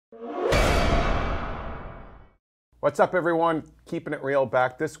What's up, everyone? Keeping it real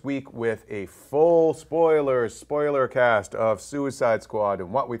back this week with a full spoiler cast of Suicide Squad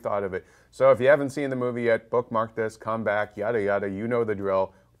and what we thought of it. So if you haven't seen the movie yet, bookmark this, come back, yada yada, you know the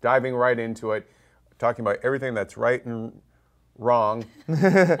drill. Diving right into it, talking about everything that's right and wrong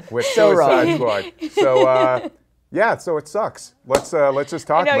with Suicide Squad. So yeah, so it sucks. Let's just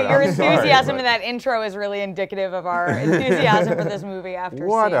talk about it. Your enthusiasm in that intro is really indicative of our enthusiasm for this movie after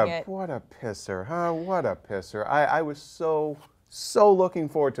seeing it. What a pisser, huh? What a pisser. I was so looking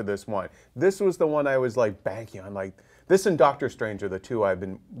forward to this one. This was the one I was like banking on. Like this and Doctor Strange are the two I've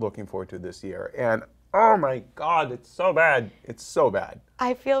been looking forward to this year. And oh my God, it's so bad. It's so bad.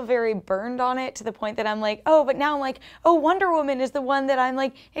 I feel very burned on it to the point that I'm like, oh, but now I'm like, oh, Wonder Woman is the one that I'm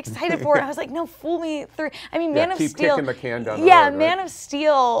like excited for. And I was like, no, fool me through. I mean, Man of Steel. Keep kicking the can down the road, right? Man of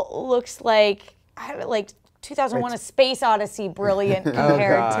Steel looks like 2001: A Space Odyssey, brilliant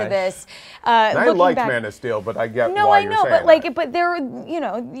compared to this. I like Man of Steel, but I get why you're saying No, I know, but there,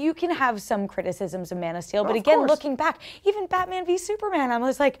 you can have some criticisms of Man of Steel. But again, looking back, even Batman v Superman, I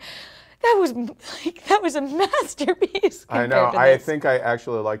was like, that was a masterpiece. I know. I think I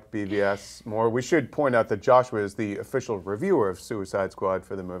actually liked BVS more. We should point out that Joshua is the official reviewer of Suicide Squad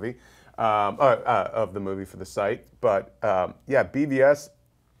for the movie, of the movie for the site. But yeah, BVS.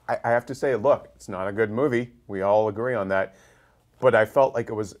 I have to say, look, it's not a good movie. We all agree on that. But I felt like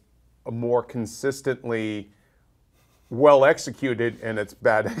it was a more consistently well executed in its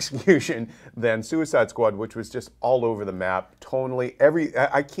bad execution than Suicide Squad, which was just all over the map, tonally.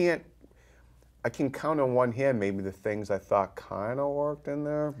 I can count on one hand maybe the things I thought kind of worked in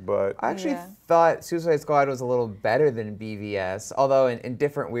there, but I actually thought Suicide Squad was a little better than BVS, although in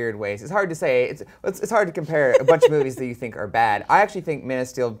different weird ways. It's hard to say. It's hard to compare a bunch of movies that you think are bad. I actually think Man of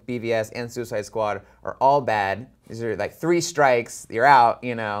Steel, BVS, and Suicide Squad are all bad. These are like 3 strikes, you're out.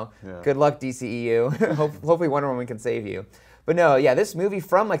 Yeah. Good luck, DCEU. Hopefully Wonder Woman can save you. But no, yeah, this movie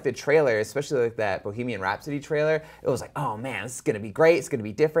from like the trailer, especially like that Bohemian Rhapsody trailer, it was like, oh man, this is gonna be great. It's gonna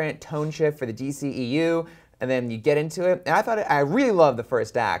be different, tone shift for the DCEU, and then you get into it. And I really loved the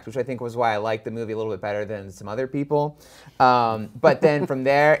first act, which I think was why I liked the movie a little bit better than some other people. But then from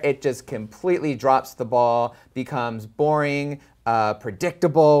there, it just completely drops the ball, becomes boring,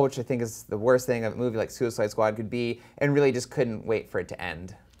 predictable, which I think is the worst thing a movie like Suicide Squad could be, and really just couldn't wait for it to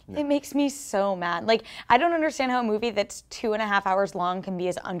end. It makes me so mad. Like, I don't understand how a movie that's 2.5 hours long can be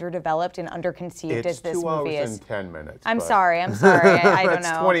as underdeveloped and underconceived as this movie is. It's 2 hours and 10 minutes. I'm sorry. I don't know.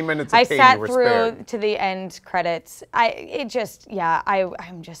 That's 20 minutes of I pain sat you were through spared. to the end credits. I'm just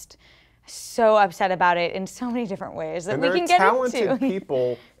so upset about it in so many different ways that we can get into. There are talented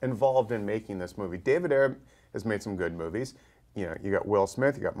people involved in making this movie. David Ayer has made some good movies. You got Will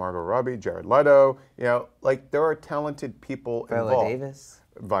Smith, you got Margot Robbie, Jared Leto. Like there are talented people involved.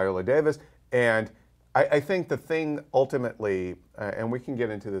 Viola Davis. And I think the thing ultimately, and we can get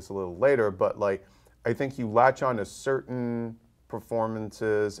into this a little later, but like I think you latch on to certain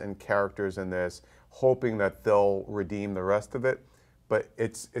performances and characters in this, hoping that they'll redeem the rest of it. But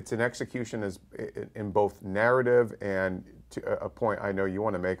it's an execution in both narrative and to a point I know you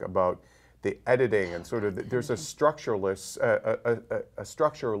want to make about the editing and sort of there's a structurelessness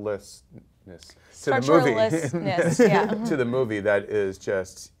to the movie. To the movie that is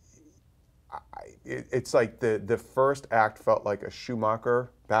just, it's like the first act felt like a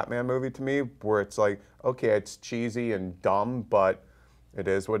Schumacher Batman movie to me, where it's like, okay, it's cheesy and dumb, but it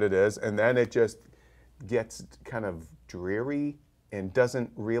is what it is. And then it just gets kind of dreary and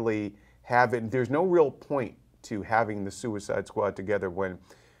doesn't really have it. There's no real point to having the Suicide Squad together when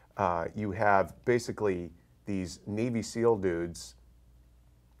you have basically these Navy SEAL dudes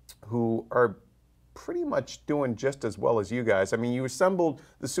who are pretty much doing just as well as you guys. I mean, you assembled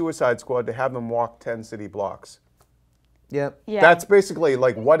the Suicide Squad to have them walk 10 city blocks. Yep. Yeah. That's basically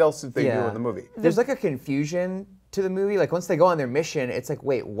like, what else did they do in the movie? There's like a confusion to the movie. Like once they go on their mission, it's like,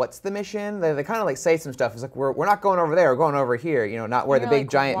 wait, what's the mission? They kind of like say some stuff. It's like, we're not going over there, we're going over here, not where the big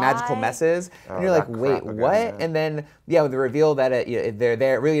giant magical mess is. And you're like, wait, what? And then, the reveal that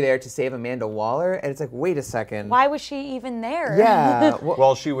they're really there to save Amanda Waller. And it's like, wait a second. Why was she even there? Yeah.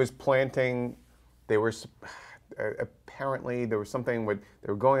 Well, she was planting, they were, apparently there was something with,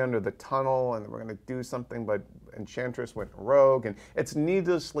 they were going under the tunnel and they were going to do something, but Enchantress went rogue, and it's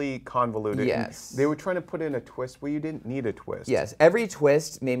needlessly convoluted. Yes. And they were trying to put in a twist where you didn't need a twist. Yes. Every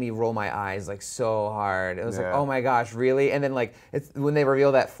twist made me roll my eyes like so hard. It was like, oh my gosh, really? And then like when they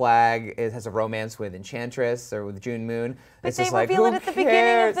reveal that flag, it has a romance with Enchantress or with June Moon. But it's they just like, reveal it at the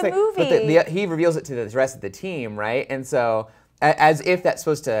beginning of the movie. But he reveals it to the rest of the team, right? And so as if that's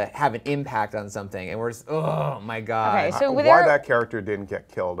supposed to have an impact on something, and we're just, oh my god. Okay, so why that character didn't get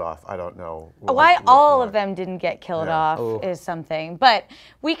killed off, I don't know. Why all of them didn't get killed off is something. But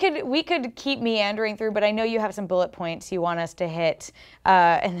we could keep meandering through, but I know you have some bullet points you want us to hit,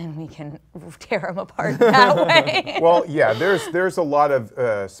 and then we can tear them apart that way. Well, yeah, there's a lot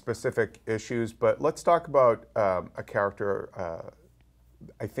of specific issues, but let's talk about a character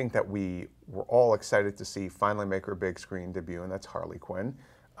I think that we were all excited to see finally make her big screen debut, and that's Harley Quinn.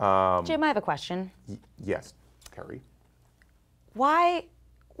 Jim, I have a question. Yes, Terri. Why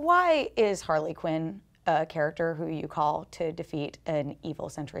is Harley Quinn a character who you call to defeat an evil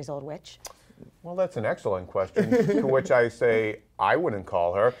centuries-old witch? Well, that's an excellent question, to which I say I wouldn't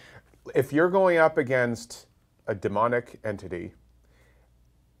call her. If you're going up against a demonic entity,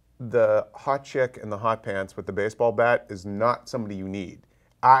 the hot chick in the hot pants with the baseball bat is not somebody you need.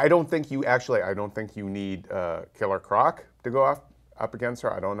 I don't think you need Killer Croc to go up against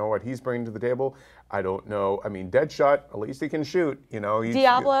her. I don't know what he's bringing to the table. I don't know. I mean, Deadshot, at least he can shoot. You know,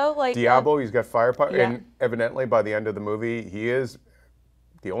 Diablo, he's got firepower, and evidently by the end of the movie, he is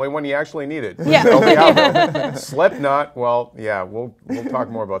the only one he actually needed. Yeah. El Diablo. Slipknot. Well, yeah, we'll talk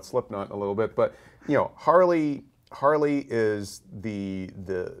more about Slipknot in a little bit, but you know, Harley is the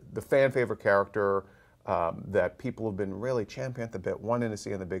fan favorite character that people have been really championing at the bit, wanting to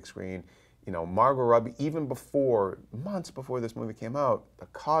see on the big screen. You know, Margot Robbie, even months before this movie came out, the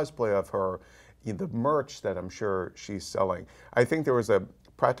cosplay of her, the merch that I'm sure she's selling. I think there was a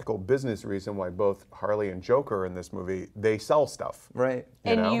practical business reason why both Harley and Joker in this movie, they sell stuff. Right.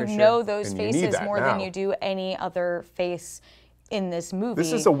 And you know those faces more than you do any other face in this movie.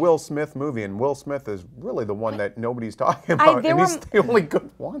 This is a Will Smith movie, and Will Smith is really the one that nobody's talking about, and he's the only good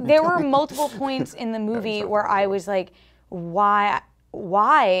one. There were multiple points in the movie where I was like,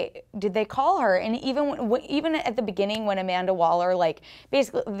 why did they call her? And even at the beginning when Amanda Waller, like,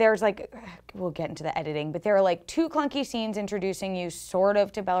 basically there's like, we'll get into the editing, but there are like two clunky scenes introducing you sort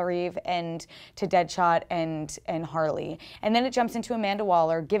of to Belle Reve and to Deadshot and Harley. And then it jumps into Amanda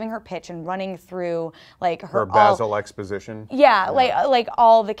Waller giving her pitch and running through like her Basil exposition. Yeah, like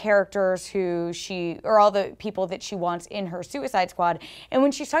all the characters all the people that she wants in her Suicide Squad. And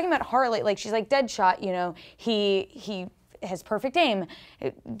when she's talking about Harley, like she's like, Deadshot, you know, he has perfect aim.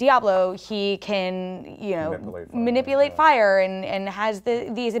 Diablo, he can, you know, manipulate fire and has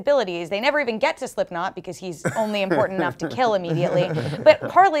these abilities. They never even get to Slipknot because he's only important enough to kill immediately. But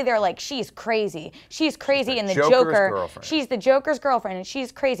Harley, they're like, she's crazy. She's crazy in the Joker. Girlfriend. She's the Joker's girlfriend and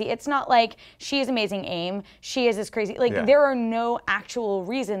she's crazy. It's not like she has amazing aim. She is this crazy. Like there are no actual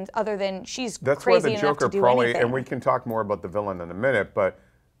reasons other than she's crazy enough to do anything. And we can talk more about the villain in a minute, but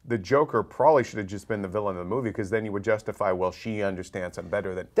the Joker probably should have just been the villain of the movie, because then you would justify, well, she understands him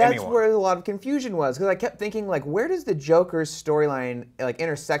better than anyone. That's where a lot of confusion was, because I kept thinking, like, where does the Joker's storyline like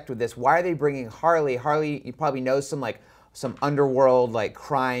intersect with this? Why are they bringing Harley? Harley, you probably know some underworld like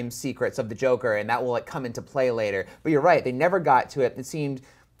crime secrets of the Joker, and that will like come into play later. But you're right, they never got to it. It seemed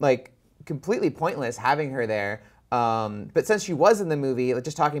like completely pointless having her there. But since she was in the movie, like,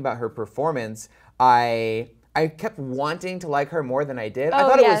 just talking about her performance, I kept wanting to like her more than I did. I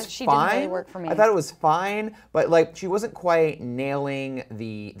thought it was she fine. Didn't really work for me. I thought it was fine, but like she wasn't quite nailing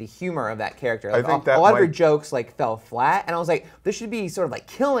the humor of that character. Like, I think a lot of her jokes like fell flat, and I was like, this should be sort of like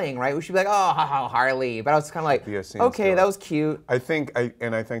killing, right? We should be like, oh, Harley. But I was kind of like, okay, that was cute. I think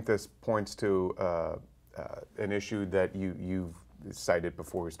this points to an issue that you've cited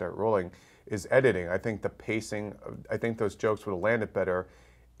before we start rolling, is editing. I think the pacing. I think those jokes would have landed better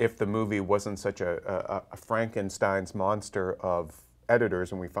if the movie wasn't such a Frankenstein's monster of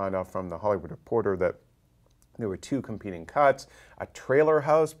editors. And we found out from the Hollywood Reporter that there were two competing cuts. A trailer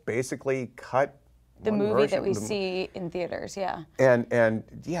house basically cut the movie that we see in theaters, and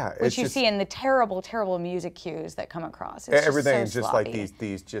yeah, which you see in the terrible music cues that come across. It's everything is just sloppy. like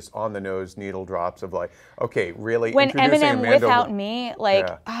these just on the nose needle drops of like, okay, really. When Eminem Amanda, Without Me,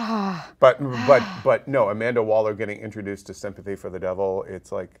 like But no, Amanda Waller getting introduced to Sympathy for the Devil,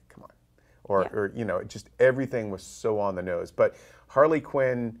 it's like, come on, or you know, just everything was so on the nose. But Harley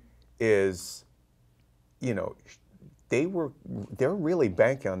Quinn is, you know, they're really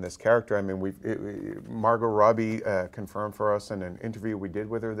banking on this character. I mean, Margot Robbie confirmed for us in an interview we did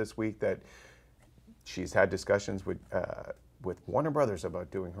with her this week that she's had discussions with Warner Brothers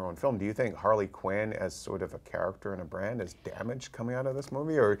about doing her own film. Do you think Harley Quinn, as sort of a character and a brand, is damaged coming out of this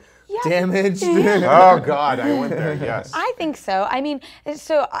movie, or damaged? Oh God, I went there. Yes, I think so. I mean,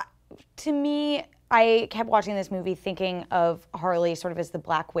 to me, I kept watching this movie thinking of Harley sort of as the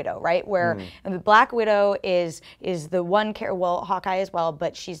Black Widow, right? Where the Black Widow is the one character, well, Hawkeye as well,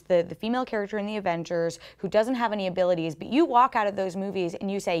 but she's the female character in the Avengers who doesn't have any abilities. But you walk out of those movies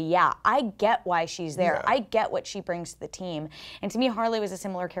and you say, yeah, I get why she's there. Yeah. I get what she brings to the team. And to me, Harley was a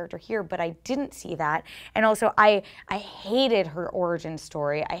similar character here, but I didn't see that. And also, I hated her origin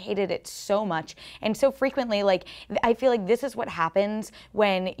story. I hated it so much. And so frequently, like, I feel like this is what happens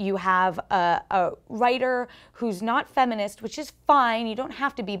when you have a writer who's not feminist, which is fine, you don't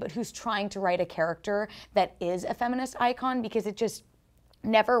have to be, but who's trying to write a character that is a feminist icon, because it just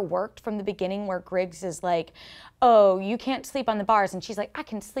never worked from the beginning, where Griggs is like, oh, you can't sleep on the bars, and she's like, I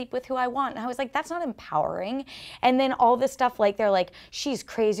can sleep with who I want. And I was like, that's not empowering. And then all this stuff, like, they're like, she's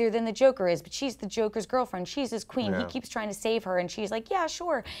crazier than the Joker is, but she's the Joker's girlfriend, she's his queen, he keeps trying to save her, and she's like, yeah,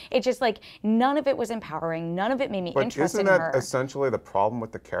 sure. It just, like, none of it was empowering, none of it made me interested in her. Isn't that essentially the problem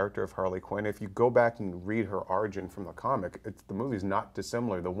with the character of Harley Quinn? If you go back and read her origin from the comic, the movie's not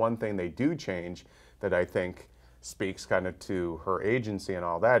dissimilar. The one thing they do change that I think speaks kind of to her agency and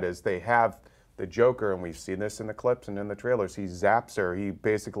all that is they have the Joker, and we've seen this in the clips and in the trailers. He zaps her. He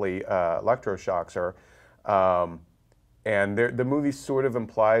basically electroshocks her. And the movie sort of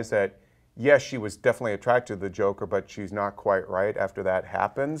implies that, yes, she was definitely attracted to the Joker, but she's not quite right after that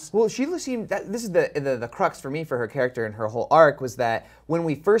happens. Well, she seemed, this is the crux for me for her character and her whole arc, was that when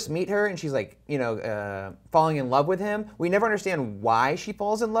we first meet her and she's like, you know, falling in love with him, we never understand why she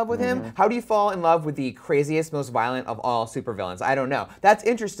falls in love with him. How do you fall in love with the craziest, most violent of all supervillains? I don't know. That's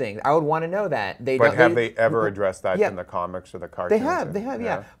interesting. I would want to know that. Have they ever addressed that in the comics or the cartoons? They have,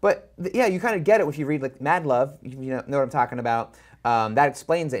 yeah. But yeah, you kind of get it if you read like Mad Love. You know what I'm talking about. That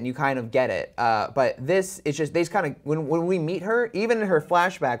explains it, and you kind of get it. But this, it's just, they just kind of, when we meet her, even in her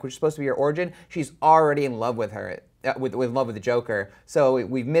flashback, which is supposed to be her origin, she's already in love with her. With love with the Joker. So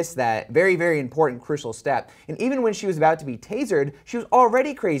we've missed that very, very important, crucial step. And even when she was about to be tasered, she was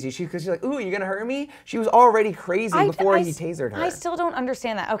already crazy. Because she's like, ooh, you're going to hurt me? She was already crazy before he tasered her. I still don't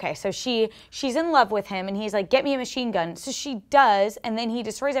understand that. Okay, so she's in love with him, and he's like, get me a machine gun. So she does, and then he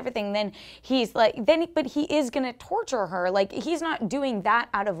destroys everything. Then he's like, but he is going to torture her. Like, he's not doing that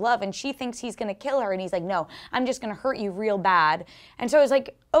out of love, and she thinks he's going to kill her, and he's like, no, I'm just going to hurt you real bad. And so I was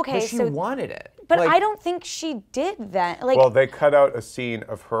like, okay. But she wanted it. But like, I don't think she did that. Like, well, they cut out a scene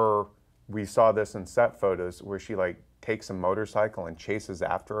of her. We saw this in set photos where she like takes a motorcycle and chases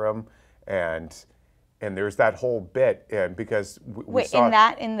after him, and there's that whole bit. And because we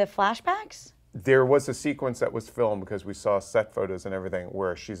saw in the flashbacks, there was a sequence that was filmed because we saw set photos and everything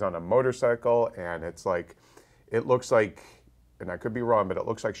where she's on a motorcycle, and it's like, it looks like, and I could be wrong, but it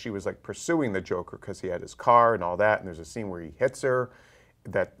looks like she was like pursuing the Joker because he had his car and all that. And there's a scene where he hits her.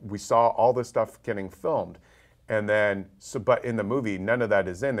 That we saw all this stuff getting filmed, and then but in the movie none of that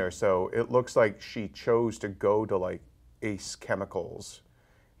is in there, so it looks like she chose to go to like Ace Chemicals.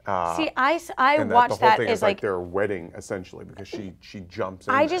 See, I and watched the whole that thing as is like their wedding essentially, because she jumps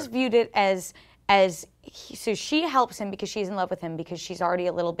in I there. just viewed it as so she helps him because she's in love with him, because she's already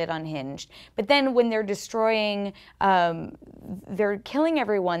a little bit unhinged. But then when they're destroying, they're killing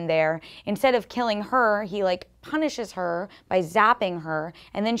everyone there, instead of killing her, he like punishes her by zapping her,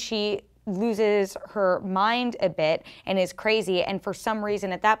 and then she loses her mind a bit and is crazy. And for some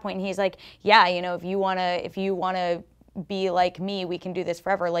reason at that point he's like, yeah, you know, if you wanna be like me, we can do this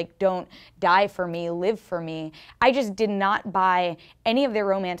forever. Like, don't die for me, live for me. I just did not buy any of their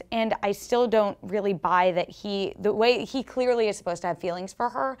romance, and I still don't really buy that the way he clearly is supposed to have feelings for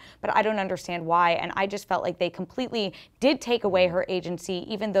her, but I don't understand why. And I just felt like they completely did take away her agency,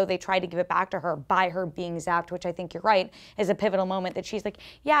 even though they tried to give it back to her by her being zapped, which I think you're right is a pivotal moment, that she's like,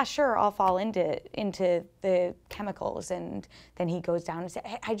 yeah, sure, I'll fall into the chemicals, and then he goes down and says,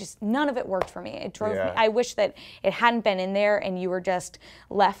 I just, none of it worked for me. It drove me. I wish that it hadn't been in there and you were just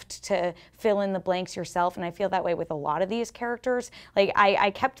left to fill in the blanks yourself. And I feel that way with a lot of these characters. Like,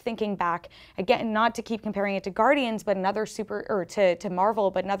 I kept thinking back, again, not to keep comparing it to Guardians, but another to Marvel,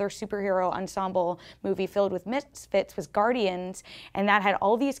 but another superhero ensemble movie filled with misfits was Guardians, and that had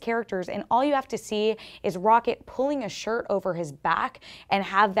all these characters, and all you have to see is Rocket pulling a shirt over his back and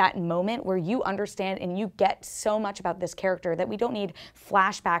have that moment where you understand and you get so much about this character that we don't need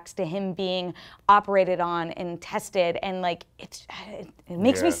flashbacks to him being operated on and tested, and like it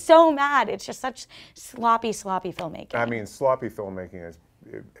makes me so mad. It's just such sloppy filmmaking. I mean, sloppy filmmaking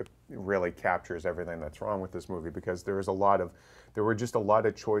it really captures everything that's wrong with this movie, because there were just a lot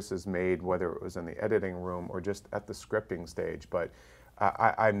of choices made, whether it was in the editing room or just at the scripting stage. But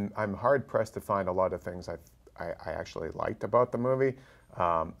I'm hard pressed to find a lot of things I actually liked about the movie.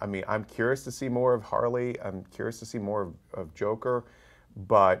 I mean, I'm curious to see more of Harley. I'm curious to see more of Joker.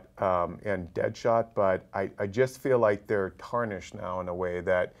 but and Deadshot, but I just feel like they're tarnished now in a way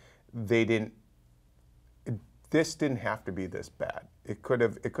that they didn't. This didn't have to be this bad. It could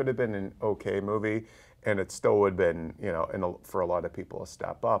have been an okay movie, and it still would have been, you know, for a lot of people a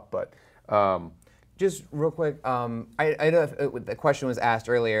step up. But just real quick, I know the question was asked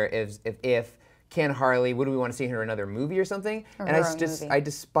earlier if can Harley, would we want to see her in another movie or something? Or and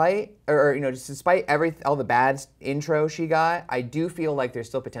despite all the bad intro she got, I do feel like there's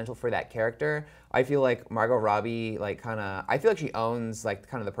still potential for that character. I feel like Margot Robbie, I feel like she owns kind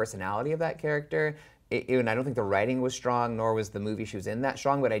of the personality of that character. And I don't think the writing was strong, nor was the movie she was in that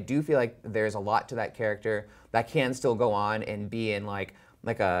strong. But I do feel like there's a lot to that character that can still go on and be in like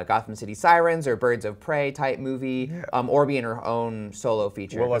a Gotham City Sirens or Birds of Prey type movie, or be in her own solo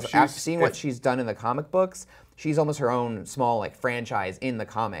feature. Well, after seeing what she's done in the comic books, she's almost her own small franchise in the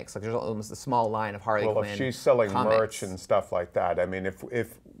comics. Like there's almost a small line of Harley Quinn. Well, if she's selling comics. merch and stuff like that, I mean, if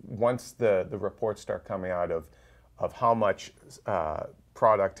once the reports start coming out of how much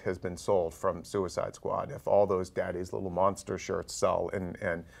product has been sold from Suicide Squad, if all those Daddy's Little Monster shirts sell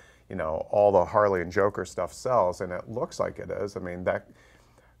and you know all the Harley and Joker stuff sells, and it looks like it is, I mean that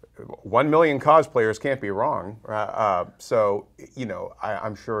 1 million cosplayers can't be wrong. So you know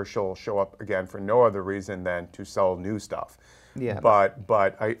I'm sure she'll show up again for no other reason than to sell new stuff. Yeah.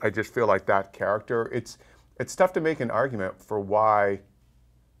 But I just feel like that character, it's tough to make an argument for why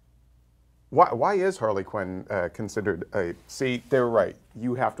is Harley Quinn considered a... See, they're right.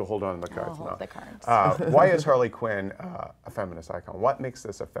 You have to hold on to the cards now. Hold the cards. Why is Harley Quinn a feminist icon? What makes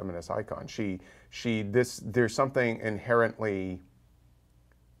this a feminist icon? There's something inherently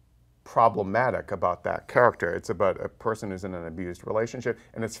problematic about that character. It's about a person who's in an abused relationship,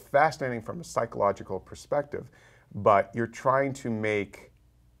 and it's fascinating from a psychological perspective. But you're trying to make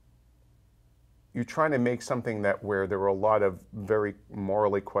something where there were a lot of very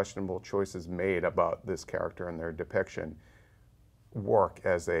morally questionable choices made about this character and their depiction work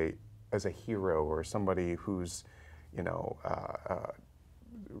as a hero or somebody who's, you know,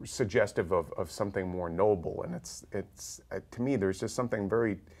 suggestive of something more noble. And it's to me, there's just something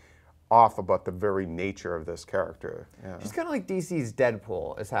very off about the very nature of this character. Yeah. She's kind of like DC's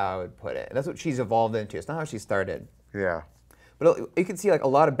Deadpool, is how I would put it. That's what she's evolved into. It's not how she started. Yeah. But you can see a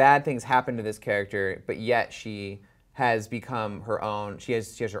lot of bad things happen to this character, but yet she has become her own. She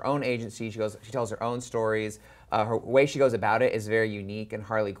has her own agency. She tells her own stories. Her way she goes about it is very unique. And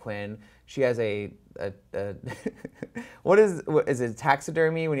Harley Quinn, she has a what is it,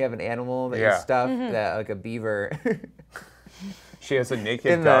 taxidermy when you have an animal that you stuff, that like a beaver. She has a naked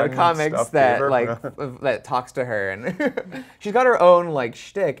in the comics that beaver. that talks to her, and she's got her own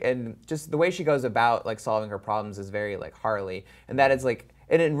shtick, and just the way she goes about solving her problems is very Harley, and that is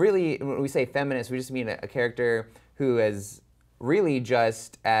and it really, when we say feminist, we just mean a character who is really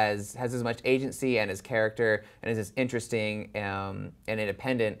just has as much agency and as character and is as interesting and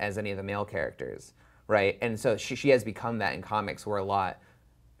independent as any of the male characters, right? And so she has become that in comics, where a lot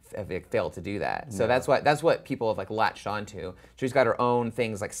have failed to do that. So that's what people have latched onto. She's got her own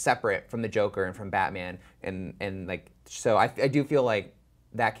things separate from the Joker and from Batman, and so I do feel like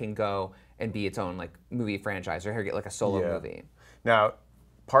that can go and be its own movie franchise, or her get a solo movie. Now,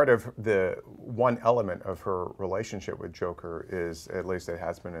 part of the one element of her relationship with Joker is, at least it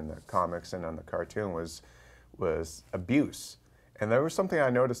has been in the comics and on the cartoon, was abuse. And there was something I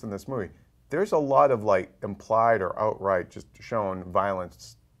noticed in this movie. There's a lot of implied or outright just shown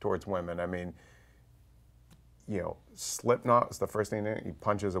violence towards women. I mean, you know, Slipknot is the first thing he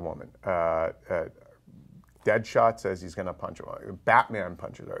punches a woman. Deadshot says he's going to punch a woman. Batman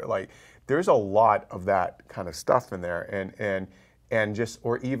punches her. There's a lot of that kind of stuff in there, and just,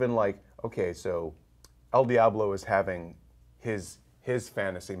 or even okay, so El Diablo is having his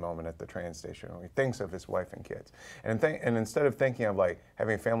fantasy moment at the train station when he thinks of his wife and kids, and instead of thinking of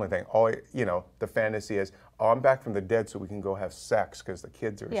having a family thing, you know, the fantasy is, oh, I'm back from the dead so we can go have sex because the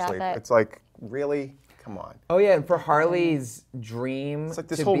kids are asleep. It's really, come on. Oh yeah, and for Harley's dream, it's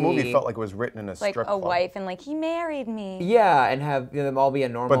this whole movie felt like it was written in a strip club. Wife and he married me. Yeah, and have them all be a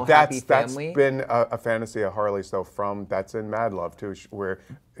normal, happy family. That's been a fantasy of Harley's though. That's in Mad Love too, where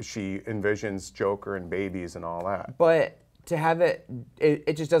she envisions Joker and babies and all that. But to have it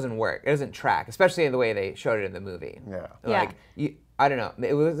just doesn't work. It doesn't track, especially in the way they showed it in the movie. Yeah. I don't know.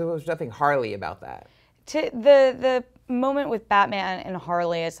 There was nothing Harley about that. The moment with Batman and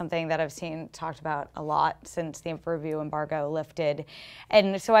Harley is something that I've seen talked about a lot since the review embargo lifted.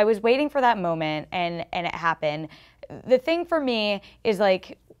 And so I was waiting for that moment, and it happened. The thing for me is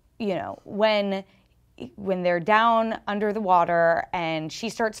you know, when when they're down under the water and she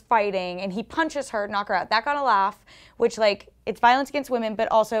starts fighting and he punches her, knock her out. That got a laugh, which like it's violence against women, but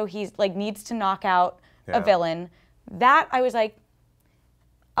also he's like needs to knock out a villain. That I was like,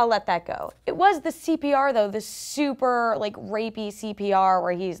 I'll let that go. It was the CPR though, the super like rapey CPR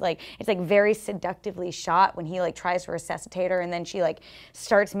where he's like, it's like very seductively shot when he like tries to resuscitate her and then she like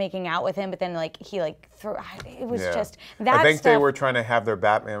starts making out with him, but then like he like it was just that. I think stuff, they were trying to have their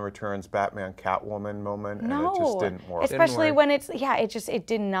Batman Returns, Batman Catwoman moment, and it just didn't work. Especially when it's it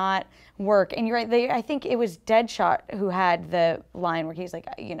did not work. And you're right. I think it was Deadshot who had the line where he's like,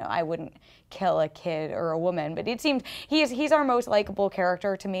 you know, I wouldn't kill a kid or a woman, but it seemed he's our most likable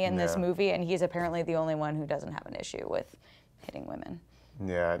character to me in this movie, and he's apparently the only one who doesn't have an issue with hitting women.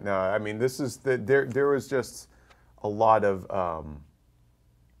 Yeah, no, I mean this is there was just a lot of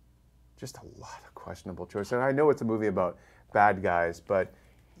questionable choices. And I know it's a movie about bad guys, but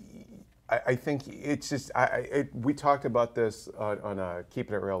I think it's just we talked about this on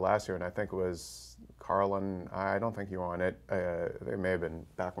Keeping It Real last year, and I think it was Carlin. I don't think you were on it. It may have been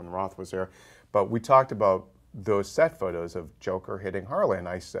back when Roth was here, but we talked about those set photos of Joker hitting Harley, and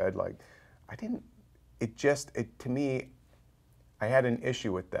I said like, to me, I had an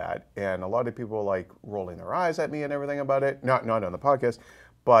issue with that, and a lot of people like rolling their eyes at me and everything about it. Not on the podcast,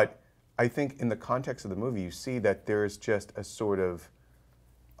 but I think in the context of the movie, you see that there's just a sort of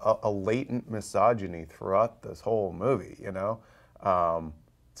a latent misogyny throughout this whole movie, you know?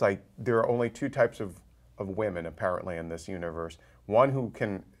 It's like there are only two types of women apparently in this universe. One who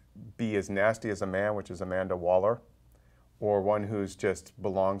can be as nasty as a man, which is Amanda Waller, or one who's just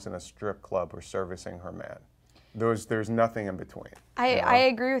belongs in a strip club or servicing her man. There's nothing in between. I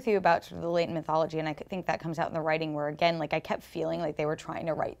agree with you about sort of the latent mythology, and I think that comes out in the writing where, again, like I kept feeling like they were trying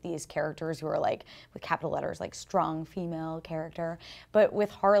to write these characters who are like, with capital letters, like strong female character. But with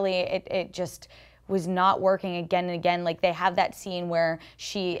Harley, it just was not working again and again. Like they have that scene where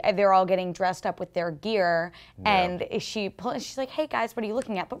they're all getting dressed up with their gear, and she's like, "Hey guys, what are you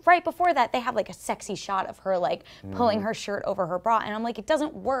looking at?" But right before that, they have like a sexy shot of her like pulling her shirt over her bra, and I'm like, it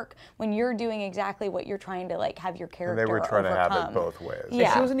doesn't work when you're doing exactly what you're trying to like have your character. And they were trying overcome. to have it both ways. Yeah,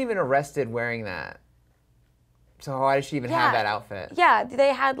 and she wasn't even arrested wearing that. So why does she even have that outfit? Yeah,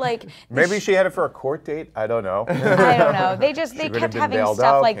 they had like... Maybe she had it for a court date? I don't know. I don't know. They kept having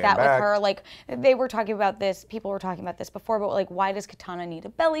stuff like that with her. Like, people were talking about this before, but like, why does Katana need a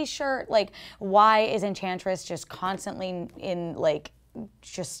belly shirt? Like, why is Enchantress just constantly in like...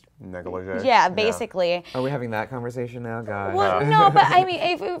 just negligee. Yeah, basically. Are we having that conversation now, guys? Well, no, but I mean,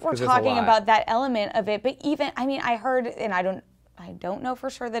 if we're talking about that element of it, but even, I mean, I heard, and I don't know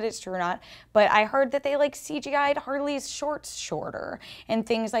for sure that it's true or not, but I heard that they like CGI'd Harley's shorts shorter and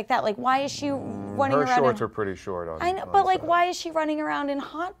things like that. Like, why is she running around? Her shorts are pretty short on. I know, but like, why is she running around in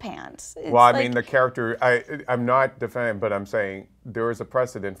hot pants? Well, I mean, the character. I'm not defending, but I'm saying there is a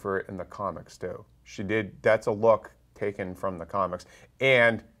precedent for it in the comics too. She did. That's a look taken from the comics,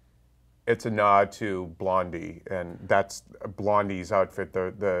 and it's a nod to Blondie, and that's Blondie's outfit,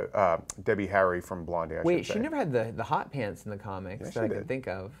 the Debbie Harry from Blondie, I should say. She never had the hot pants in the comics that I can think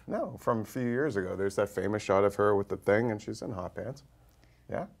of. No, from a few years ago. There's that famous shot of her with the thing, and she's in hot pants.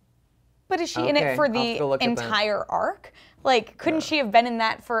 Yeah. But is she in it for the entire arc? Like, couldn't she have been in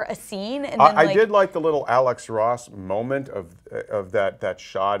that for a scene? And then, I did like the little Alex Ross moment of that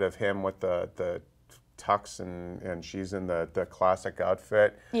shot of him with the tux and she's in the classic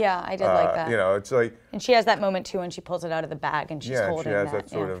outfit. Yeah, I did like that. You know, it's like, and she has that moment too when she pulls it out of the bag and she's holding that. Yeah, she has that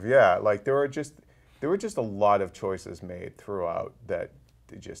sort of like there were just a lot of choices made throughout that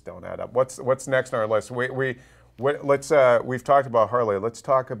they just don't add up. What's next on our list? We've talked about Harley. Let's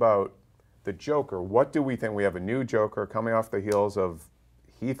talk about the Joker. What do we think? We have a new Joker coming off the heels of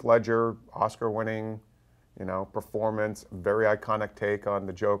Heath Ledger, Oscar-winning, performance, very iconic take on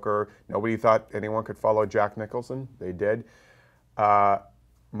the Joker. Nobody thought anyone could follow Jack Nicholson. They did.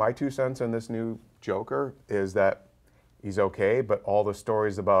 My 2 cents on this new Joker is that he's okay, but all the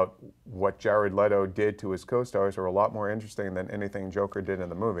stories about what Jared Leto did to his co-stars are a lot more interesting than anything Joker did in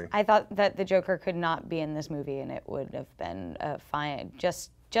the movie. I thought that the Joker could not be in this movie, and it would have been fine, just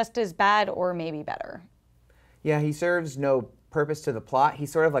as bad or maybe better. Yeah, he serves no purpose to the plot. He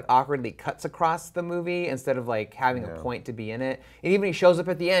sort of like awkwardly cuts across the movie instead of like having a point to be in it. And even he shows up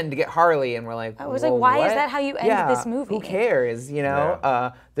at the end to get Harley, and we're like, I was like, why is that how you end this movie? Who cares?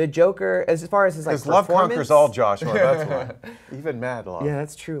 The Joker, as far as his like love conquers all, Joshua. That's why. Even mad love. Yeah,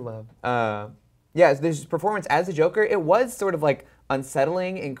 that's true love. His performance as the Joker, it was sort of like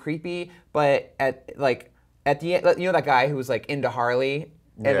unsettling and creepy, but at the end, that guy who was like into Harley.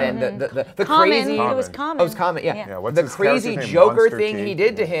 And then the Common, crazy... it was Common. Oh, it was Common, yeah. Yeah, what's the his crazy character's name? Joker Monster thing Teeth? he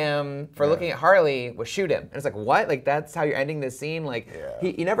did to him for looking at Harley was shoot him. And it's like, what? Like, that's how you're ending this scene? Like,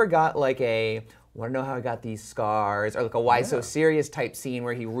 he never got like a... want to know how I got these scars, or like a why so serious type scene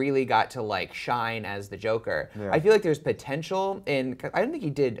where he really got to like shine as the Joker. I feel like there's potential in, I don't think he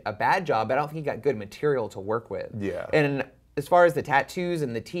did a bad job, but I don't think he got good material to work with. Yeah. And as far as the tattoos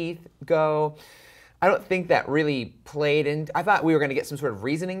and the teeth go, I don't think that really played in. I thought we were going to get some sort of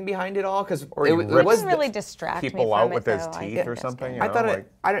reasoning behind it all, because it was really distract people me out from with it, his though. teeth or something. I thought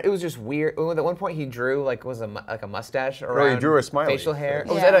it was just weird. At one point he drew like a mustache around he drew a smiley facial hair.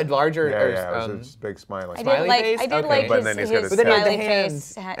 face. Was that a larger? Yeah, it was a big smiley. I Smiley did like, face? I did Okay. like But his, then he's his got his But then he had the smiley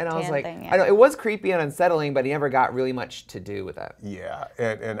hands, face and I was like, thing, I know it was creepy and unsettling, but he never got really much to do with that. Yeah,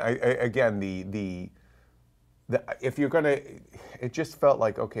 and I again if you're gonna, it just felt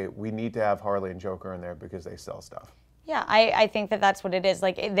like, okay, we need to have Harley and Joker in there because they sell stuff. Yeah, I think that that's what it is.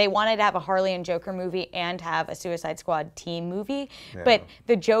 Like, they wanted to have a Harley and Joker movie and have a Suicide Squad team movie, but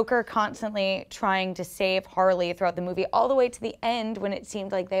the Joker constantly trying to save Harley throughout the movie, all the way to the end when it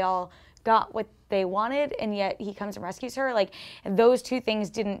seemed like they all got what they wanted, and yet he comes and rescues her. Like, those two things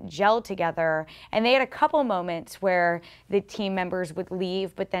didn't gel together, and they had a couple moments where the team members would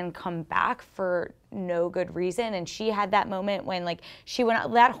leave but then come back for no good reason. And she had that moment when, like, she went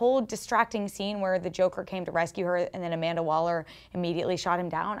out, that whole distracting scene where the Joker came to rescue her and then Amanda Waller immediately shot him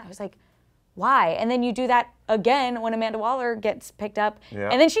down. I was like, why? And then you do that again when Amanda Waller gets picked up,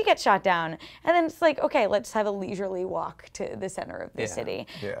 and then she gets shot down. And then it's like, okay, let's have a leisurely walk to the center of the city.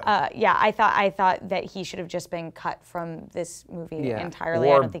 I thought that he should have just been cut from this movie entirely.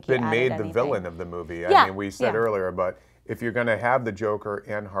 Or I don't think he been added made anything. the villain of the movie. I mean, we said earlier, but if you're going to have the Joker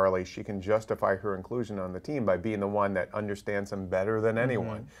and Harley, she can justify her inclusion on the team by being the one that understands him better than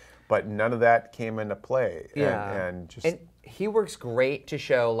anyone. But none of that came into play. And he works great to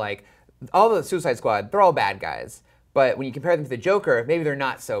show, like, all the Suicide Squad, they're all bad guys. But when you compare them to the Joker, maybe they're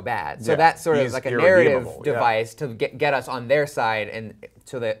not so bad. So that's sort of like a narrative device to get us on their side, and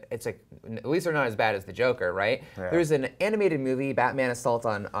so that it's like, at least they're not as bad as the Joker, right? There's an animated movie, Batman Assault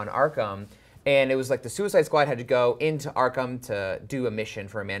on Arkham, and it was like the Suicide Squad had to go into Arkham to do a mission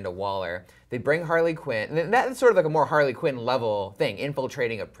for Amanda Waller. They bring Harley Quinn, and that's sort of like a more Harley Quinn level thing,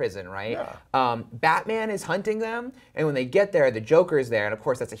 infiltrating a prison, right? Batman is hunting them, and when they get there, the Joker's there, and of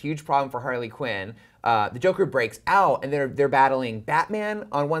course that's a huge problem for Harley Quinn. The Joker breaks out, and they're battling Batman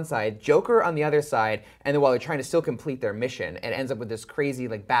on one side, Joker on the other side, and then while they're trying to still complete their mission, and it ends up with this crazy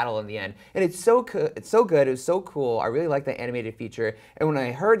like battle in the end. And it's so good, it was so cool. I really like that animated feature. And when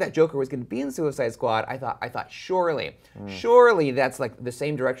I heard that Joker was going to be in Suicide Squad, I thought surely that's like the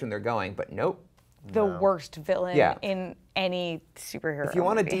same direction they're going, but nope. The worst villain in any superhero If you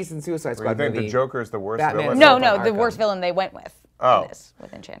want a movie. decent Suicide Squad you think movie, the Joker is the worst Batman villain? No, the worst villain they went with in this,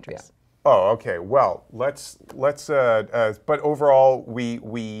 with Enchantress. Oh, okay. Well, let's. But overall,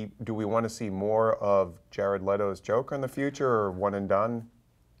 do we want to see more of Jared Leto's Joker in the future, or one and done?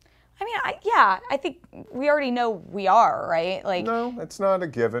 I mean, I think we already know we are, right? Like, no, it's not a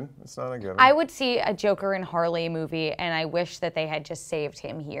given. It's not a given. I would see a Joker and Harley movie, and I wish that they had just saved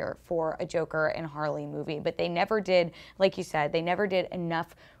him here for a Joker and Harley movie. But they never did, like you said, they never did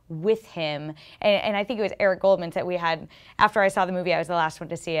enough with him. And I think it was Eric Goldman that we had, after I saw the movie, I was the last one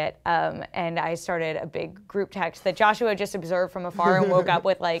to see it, and I started a big group text that Joshua just observed from afar and woke up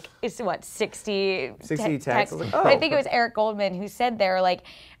with, like, 60 texts. I was like, oh. I think it was Eric Goldman who said there, like,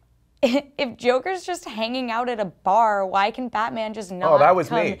 if Joker's just hanging out at a bar, why can Batman just not? Oh, that was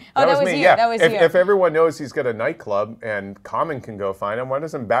come? me. Oh, that was me. you. Yeah. That was If everyone knows he's got a nightclub and Common can go find him, why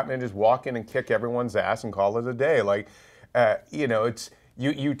doesn't Batman just walk in and kick everyone's ass and call it a day? Like, it's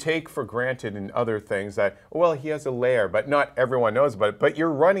you take for granted in other things that, well, he has a lair, but not everyone knows about it. But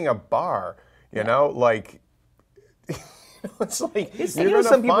you're running a bar, you know, like. It's like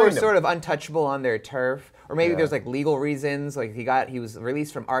some people are sort of untouchable on their turf, or maybe there's like legal reasons. Like he was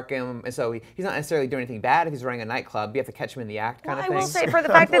released from Arkham, and so he's not necessarily doing anything bad if he's running a nightclub. You have to catch him in the act, kind of thing. I will say, for the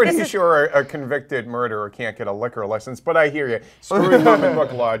fact that I'm this pretty is sure a convicted murderer can't get a liquor license, but I hear you. Screw comic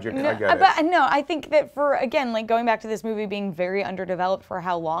book logic. I get it. But no, I think that for, again, like going back to this movie being very underdeveloped for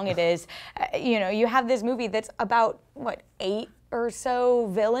how long it is, you have this movie that's about, what, 8 or so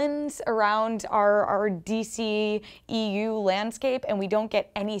villains around our DC EU landscape, and we don't get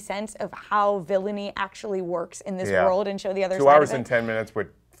any sense of how villainy actually works in this world and show the other side of it. 2 hours and 10 minutes with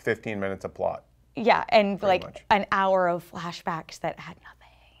 15 minutes of plot. Yeah, and like an hour of flashbacks that had nothing.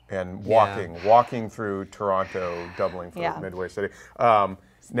 And walking through Toronto, doubling through Midway City.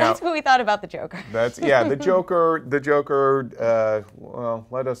 That's what we thought about the Joker. The Joker. The Joker. Well,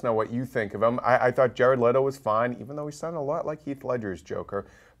 let us know what you think of him. I thought Jared Leto was fine, even though he sounded a lot like Heath Ledger's Joker.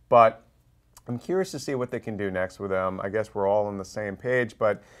 But I'm curious to see what they can do next with him. I guess we're all on the same page,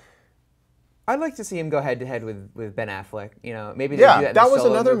 but I'd like to see him go head-to-head with Ben Affleck. You know, maybe they do that in that the was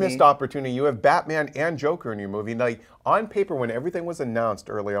Solo another movie. missed opportunity. You have Batman and Joker in your movie. Like on paper, when everything was announced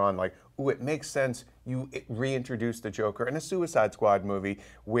early on, like, ooh, it makes sense. You reintroduce the Joker in a Suicide Squad movie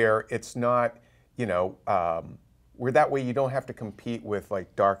where it's not, where that way you don't have to compete with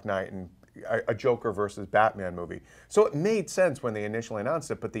like Dark Knight and a Joker versus Batman movie. So it made sense when they initially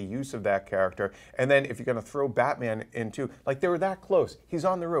announced it, but the use of that character, and then if you're going to throw Batman into, like, they were that close. He's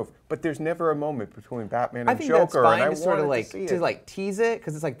on the roof, but there's never a moment between Batman and Joker. I think that's fine and to sort of like tease it,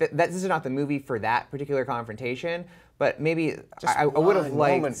 because it's like this is not the movie for that particular confrontation. But maybe I would have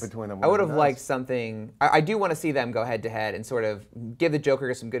liked something. I do want to see them go head to head and sort of give the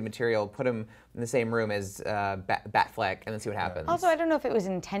Joker some good material, put him in the same room as Batfleck, and then see what happens. Also, I don't know if it was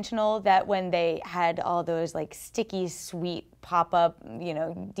intentional that when they had all those like sticky, sweet pop-up,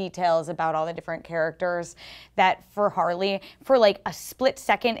 details about all the different characters, that for Harley, for like a split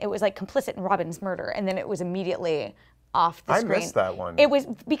second, it was like complicit in Robin's murder, and then it was immediately off the screen. I missed that one. It was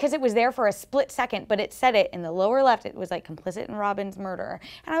because it was there for a split second, but it said it in the lower left. It was like complicit in Robin's murder,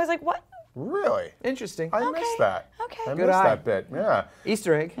 and I was like, "What?" Really? Interesting. I missed that. Okay. I missed that bit. Yeah.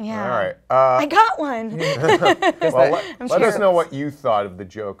 Easter egg. Yeah. All right. I got one. Well, let us know what you thought of the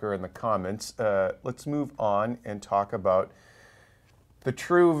Joker in the comments. Let's move on and talk about the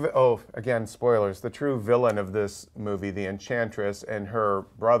true. Again, spoilers. The true villain of this movie, the Enchantress, and her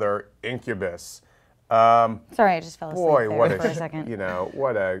brother Incubus. Sorry, I just fell asleep there for a second.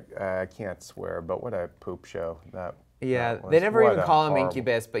 What a, I can't swear, but what a poop show that they never even call him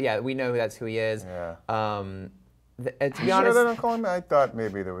Incubus, but yeah, we know that's who he is. Yeah. To be sure honest, they don't call him? I thought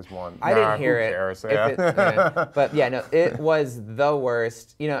maybe there was one. I didn't hear who it. Cares? But yeah, no, it was the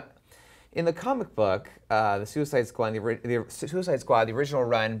worst. In the comic book, the Suicide Squad, the original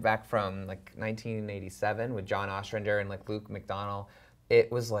run back from like 1987 with John Ostrander and like Luke McDonnell. It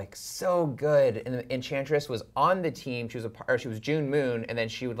was like so good, and the Enchantress was on the team. She was June Moon, and then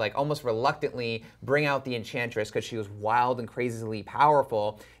she would like almost reluctantly bring out the Enchantress because she was wild and crazily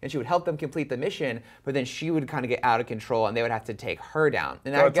powerful, and she would help them complete the mission. But then she would kind of get out of control, and they would have to take her down.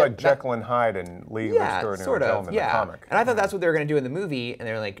 And so it's like Jekyll and Hyde and Lee Restored sort of, in the comic. And I thought that's what they were going to do in the movie, and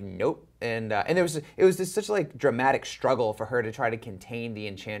they were like, nope. And it was just such like dramatic struggle for her to try to contain the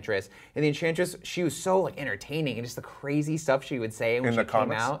Enchantress. And the Enchantress, she was so like entertaining, and just the crazy stuff she would say when she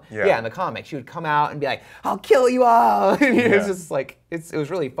came out. Yeah, in the comics, she would come out and be like, "I'll kill you all." And it was just like it was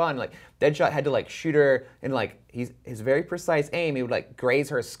really fun. Like Deadshot had to like shoot her, and like his very precise aim, he would like graze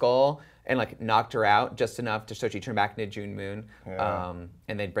her skull and like knocked her out just enough so she turned back into June Moon. Yeah.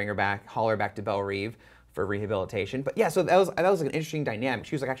 And they'd bring her back, haul her back to Belle Reve for rehabilitation. But yeah, so that was like an interesting dynamic.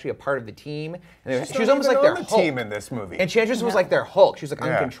 She was like actually a part of the team. And she was almost like their Hulk. Team in this movie. Enchantress was like their Hulk. She was like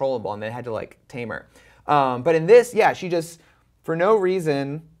uncontrollable, and they had to like tame her. But in this, she just, for no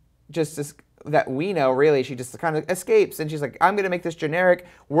reason, just that we know really, she just kind of escapes, and she's like, I'm gonna make this generic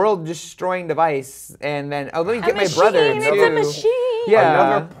world-destroying device, and then let me get my brother too. It's a machine.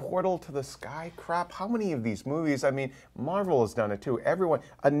 Yeah. Another portal to the sky crap. How many of these movies? I mean, Marvel has done it too. Everyone,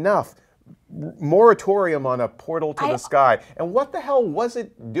 enough. Moratorium on a portal to the sky. And what the hell was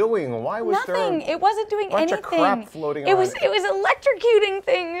it doing? Why was nothing? It wasn't doing bunch anything. Of crap floating it was electrocuting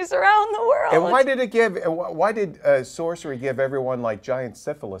things around the world. And why did it give? Why did sorcery give everyone like giant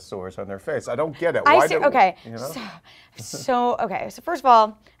syphilis sores on their face? I don't get it. So first of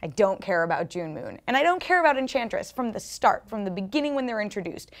all, I don't care about June Moon, and I don't care about Enchantress from the start, from the beginning when they're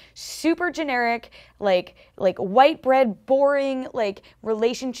introduced. Super generic, like white bread, boring, like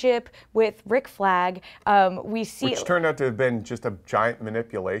relationship with Rick Flag. We see which turned out to have been just a giant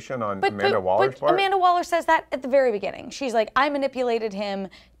manipulation on Amanda Waller's part. Amanda Waller says that at the very beginning. She's like, I manipulated him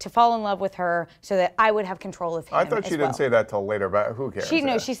to fall in love with her so that I would have control of him. I thought she didn't say that till later, but who cares?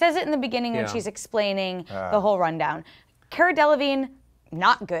 She says it in the beginning when she's explaining the whole rundown. Cara Delevingne,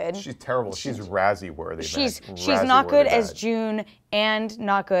 not good. She's terrible. She's Razzie worthy. She's not good as June and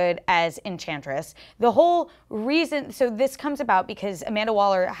not good as Enchantress. The whole reason, so this comes about because Amanda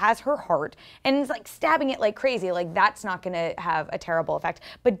Waller has her heart and is like stabbing it like crazy. Like that's not going to have a terrible effect,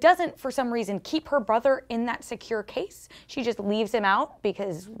 but doesn't for some reason keep her brother in that secure case. She just leaves him out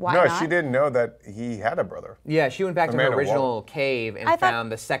because why not? No, she didn't know that he had a brother. Yeah, she went back to her original cave and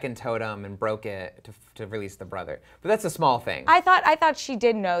found the second totem and broke it to release the brother. But that's a small thing. I thought she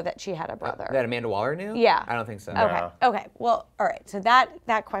did know that she had a brother. That Amanda Waller knew? Yeah. I don't think so. Okay. Well, all right. right, so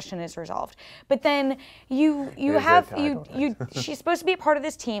that question is resolved. But then you she's supposed to be a part of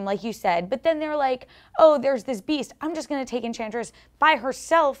this team, like you said. But then they're like, oh, there's this beast. I'm just gonna take Enchantress by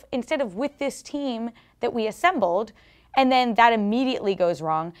herself instead of with this team that we assembled. And then that immediately goes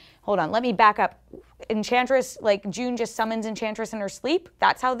wrong. Hold on, let me back up. Enchantress, like June just summons Enchantress in her sleep.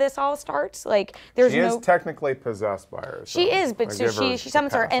 That's how this all starts. Like there's she is technically possessed by her. So she is, but so she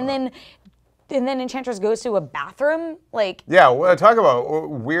summons her, and then Enchantress goes to a bathroom. Like yeah, well, talk about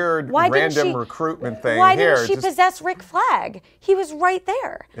weird random recruitment thing. Why didn't she possess Rick Flag? He was right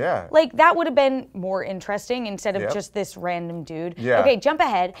there. Yeah, like that would have been more interesting instead of just this random dude. Yeah. Okay, jump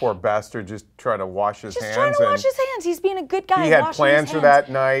ahead. Poor bastard, just trying to wash his hands. Just trying to wash his hands. He's being a good guy. He had plans for that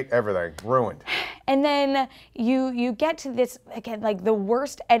night. Everything ruined. And then you get to this again, like the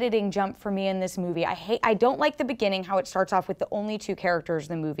worst editing jump for me in this movie. I don't like the beginning, how it starts off with the only two characters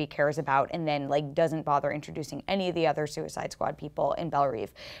the movie cares about, and then like doesn't bother introducing any of the other Suicide Squad people in Belle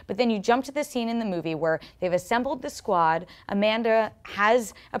Reve. But then you jump to the scene in the movie where they've assembled the squad. Amanda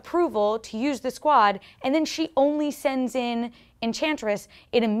has approval to use the squad, and then she only sends in Enchantress.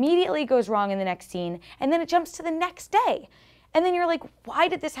 It immediately goes wrong in the next scene, and then it jumps to the next day. And then you're like, why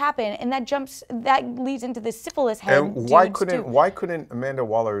did this happen? And that leads into the syphilis head. And why couldn't Amanda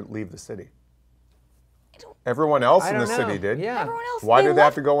Waller leave the city? Everyone else in the city did. Yeah. Everyone else. Why did they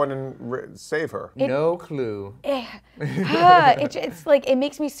have to go in and save her? No clue. It's like, it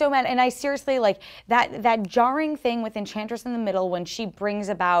makes me so mad. And I seriously, like, that jarring thing with Enchantress in the middle when she brings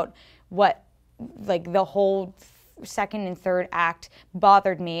about like the whole second and third act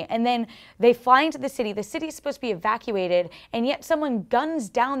bothered me. And then they fly into the city. The city is supposed to be evacuated, and yet someone guns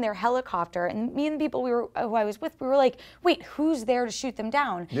down their helicopter. And me and the people who I was with, we were like, wait, who's there to shoot them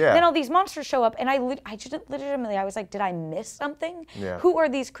down? Yeah. Then all these monsters show up, and I just legitimately, I was like, did I miss something? Yeah. Who are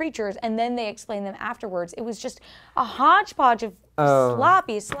these creatures? And then they explain them afterwards. It was just a hodgepodge of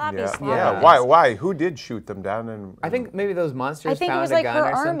sloppy. Yeah. Why? Who did shoot them down? And I think maybe those monsters. I think found it was like a gun her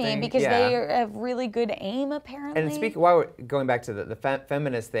or army something. because they have really good aim apparently. And while we're going back to the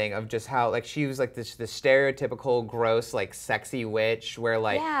feminist thing of just how like she was like this stereotypical gross like sexy witch where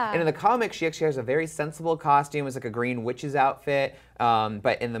like and in the comics she actually has a very sensible costume. It's like a green witch's outfit.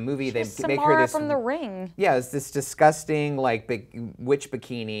 But in the movie they make her this from The Ring. Yeah, it's this disgusting like big witch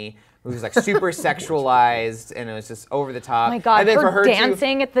bikini. It was like super sexualized, and it was just over the top. Oh my God, and then for her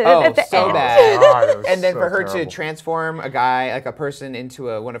dancing at the so end. bad. God, and then so for her terrible. to transform a guy, like a person,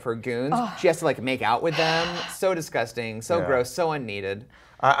 into one of her goons, she has to like make out with them. So disgusting, so gross, so unneeded.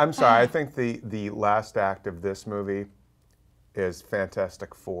 I'm sorry. I think the last act of this movie is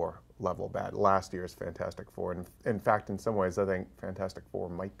Fantastic Four level bad. Last year's Fantastic Four. And in fact, in some ways, I think Fantastic Four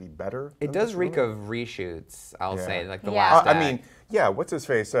might be better. It does reek of reshoots, I'll say, like the Yeah. last act. I mean, yeah, what's his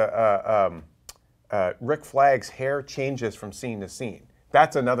face? Rick Flag's hair changes from scene to scene.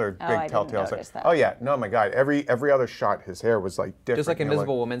 That's another big telltale sign. Oh yeah, no, my God, every other shot, his hair was like different. Just like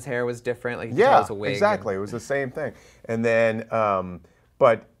Invisible Woman's hair was different, like you yeah, could tell it was a wig. Exactly, it was the same thing. And then,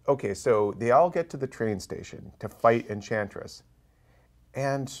 but okay, so they all get to the train station to fight Enchantress,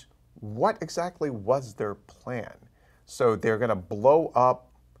 and what exactly was their plan? So they're gonna blow up.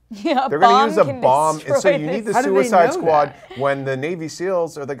 Yeah, they're going to use a bomb, and so you need the Suicide Squad when the Navy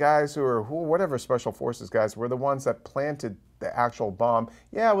SEALs are the guys whatever Special Forces guys were the ones that planted the actual bomb.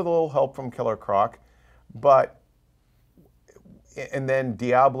 Yeah, with a little help from Killer Croc, and then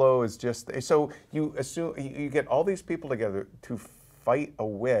Diablo is just so you assume you get all these people together to fight a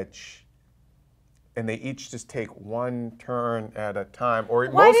witch. And they each just take one turn at a time,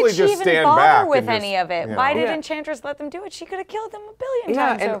 or mostly just stand back. Why did she even bother with any of it? Why did Enchantress let them do it? She could have killed them a billion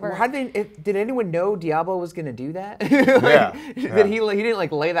times over. How did anyone know Diablo was going to do that? That he didn't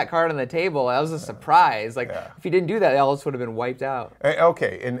like lay that card on the table. That was a surprise. Like if he didn't do that, Alice would have been wiped out.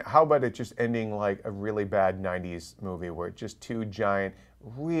 Okay, and how about it just ending like a really bad '90s movie where it's just two giant,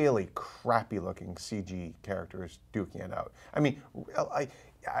 really crappy-looking CG characters duking it out? I mean,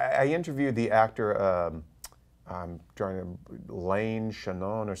 I interviewed the actor, Lane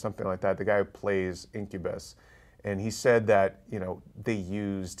Shannon or something like that, the guy who plays Incubus, and he said that they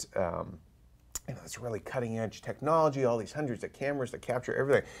used this really cutting-edge technology, all these hundreds of cameras to capture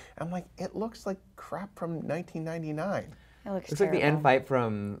everything. I'm like, it looks like crap from 1999. It looks like the end fight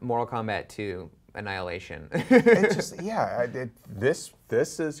from Mortal Kombat 2. Annihilation. It just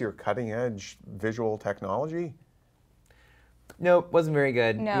this is your cutting-edge visual technology. Nope, wasn't very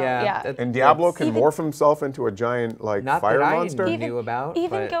good. No, yeah. And Diablo can morph himself into a giant fire monster. Knew about.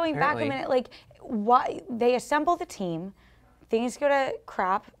 Even going back a minute, like why they assemble the team, things go to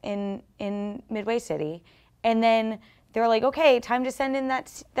crap in Midway City, and then they're like, okay, time to send in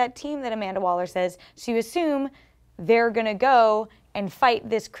that team that Amanda Waller says. So you assume they're gonna go and fight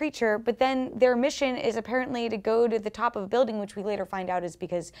this creature, but then their mission is apparently to go to the top of a building, which we later find out is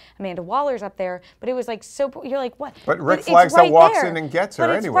because Amanda Waller's up there. But it was like you're like, what? But Rick Flagstall walks in and gets her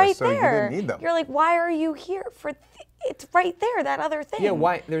anyway, so you didn't need them. You're like, why are you here for? It's right there, that other thing. Yeah,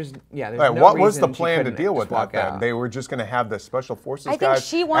 why? There's right, no what was reason the she plan to couldn't deal with just that walk then? out. They were just going to have the special forces I think guys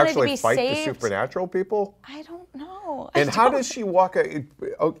she wanted actually to be fight saved. the supernatural people? I don't know. And how does she walk?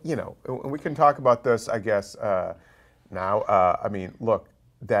 You know, we can talk about this, I guess, now. I mean, look,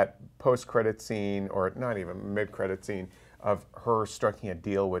 that post-credit scene, or not even mid-credit scene, of her striking a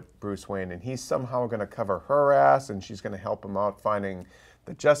deal with Bruce Wayne, and he's somehow going to cover her ass, and she's going to help him out finding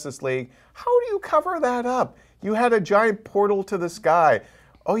the Justice League. How do you cover that up? You had a giant portal to the sky.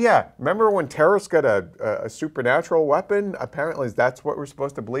 Oh yeah, remember when Terrace got a supernatural weapon? Apparently that's what we're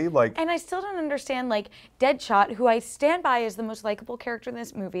supposed to believe. Like, and I still don't understand, like, Deadshot, who I stand by as the most likable character in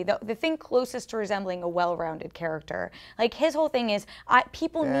this movie, the thing closest to resembling a well-rounded character. Like, his whole thing is,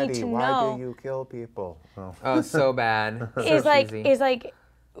 people Daddy, need to know. why do you kill people? Oh, so bad. Is like,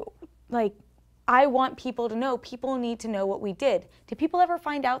 I want people to know. People need to know what we did. Did people ever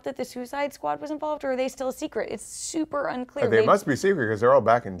find out that the Suicide Squad was involved, or are they still a secret? It's super unclear. They must be secret because they're all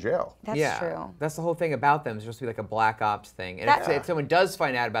back in jail. That's true. That's the whole thing about them. It's supposed to be like a black ops thing. And if someone does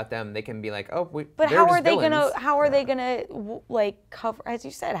find out about them, they can be like, oh, but they're how just are they villains. How are they gonna like cover? As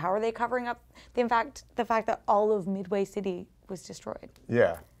you said, how are they covering up the fact that all of Midway City was destroyed?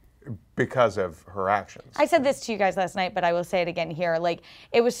 Yeah. Because of her actions. I said this to you guys last night, but I will say it again here. Like,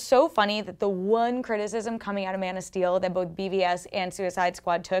 it was so funny that the one criticism coming out of Man of Steel that both BVS and Suicide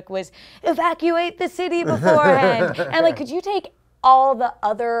Squad took was evacuate the city beforehand. And like, could you take all the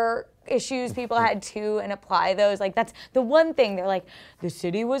other issues people had too and apply those? Like, that's the one thing. They're like, the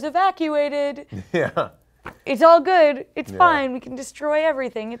city was evacuated. Yeah. It's all good. It's fine. We can destroy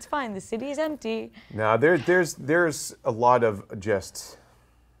everything. It's fine. The city is empty. Now, there's a lot of just...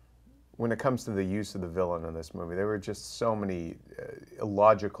 When it comes to the use of the villain in this movie, there were just so many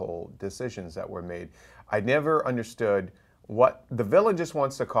illogical decisions that were made. I never understood what the villain just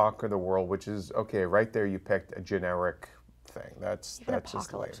wants to conquer the world, which is okay. Right there, you picked a generic thing. That's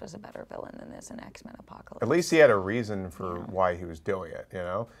Apocalypse just was a better villain than this in X-Men Apocalypse. At least he had a reason for why he was doing it.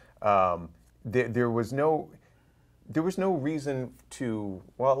 You know, there was no reason to.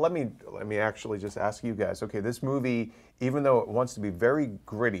 Well, let me actually just ask you guys. Okay, this movie, even though it wants to be very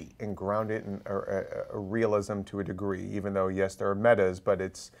gritty and grounded in a realism to a degree, even though yes, there are metas, but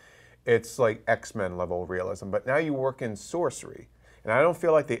it's like X-Men level realism. But now you work in sorcery, and I don't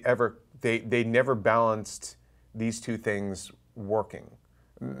feel like they never balanced these two things working.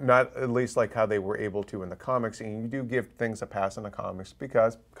 Not at least like how they were able to in the comics. And you do give things a pass in the comics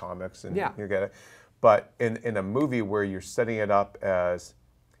because comics, and you get it. But in a movie where you're setting it up as,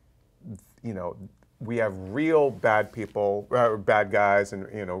 you know, we have real bad people, bad guys,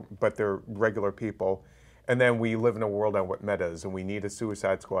 and but they're regular people, and then we live in a world on what metas, and we need a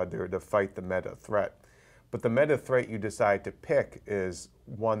Suicide Squad there to fight the meta threat. But the meta threat you decide to pick is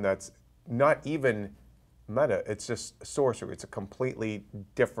one that's not even meta. It's just sorcery. It's a completely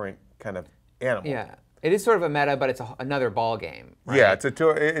different kind of animal. Yeah. It is sort of a meta, but it's another ball game. Right? Yeah,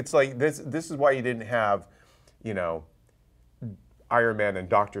 it's like this is why you didn't have, Iron Man and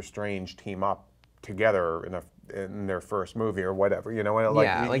Doctor Strange team up together in their first movie or whatever. You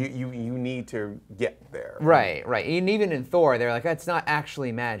need to get there. Right. And even in Thor, they're like, that's not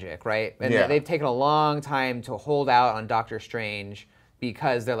actually magic, right? And they've taken a long time to hold out on Doctor Strange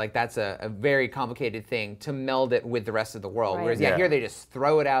because they're like, that's a very complicated thing to meld it with the rest of the world. Right. Whereas here they just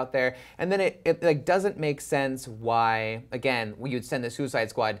throw it out there. And then it like doesn't make sense why, again, you'd send the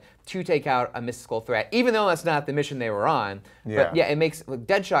Suicide Squad to take out a mystical threat, even though that's not the mission they were on. Yeah. But it makes,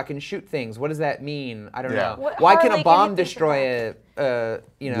 Deadshot can shoot things. What does that mean? I don't know. Why can a bomb destroy I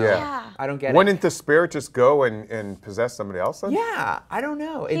don't get it. Wouldn't the spirit just go and possess somebody else then? Yeah, I don't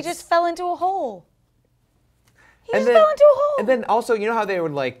know. He just fell into a hole. He and just fell into a hole. And then also, you know how they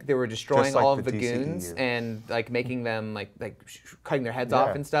were destroying like all of the the DCEU. goons and like making them like cutting their heads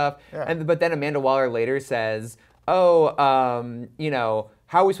off and stuff. Yeah. But then Amanda Waller later says, how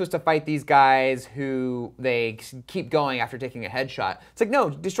are we supposed to fight these guys who they keep going after taking a headshot? It's like,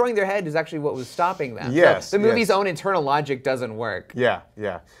 no, destroying their head is actually what was stopping them. Yes, So the movie's own internal logic doesn't work. Yeah.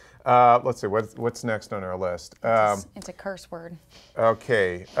 Let's see, what's next on our list? It's a curse word.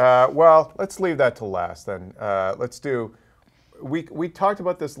 Okay, well, let's leave that to last then. Let's do, we talked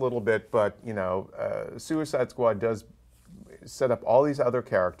about this a little bit, but, Suicide Squad does set up all these other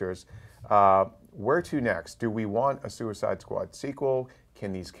characters. Where to next? Do we want a Suicide Squad sequel?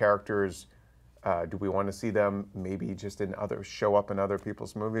 Can these characters, do we want to see them maybe just show up in other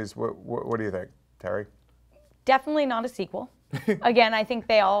people's movies? What do you think, Terry? Definitely not a sequel. Again, I think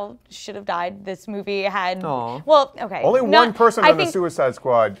they all should have died. This movie had, Aw. well, okay. Only one person in the Suicide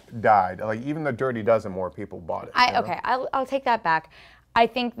Squad died. Like even the Dirty Dozen, more people bought it. Okay, I'll take that back. I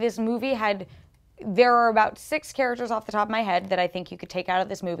think this movie had, there are about 6 characters off the top of my head that I think you could take out of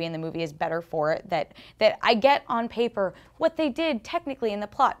this movie, and the movie is better for it. That I get on paper what they did technically in the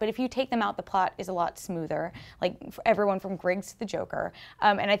plot, but if you take them out, the plot is a lot smoother. Like everyone from Griggs to the Joker,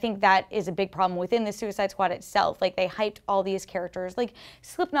 and I think that is a big problem within the Suicide Squad itself. Like they hyped all these characters, like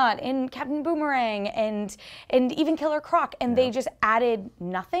Slipknot and Captain Boomerang and even Killer Croc, and they just added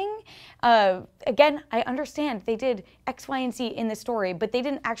nothing. Again, I understand they did X, Y, and Z in the story, but they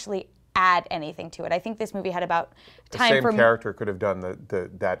didn't actually add anything to it. I think this movie had about time the for same character could have done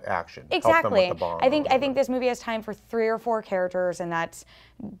that action. Exactly. Help them with the bomb I think this movie has time for 3 or 4 characters, and that's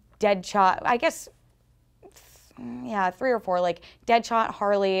Deadshot. I guess, yeah, 3 or 4. Like Deadshot,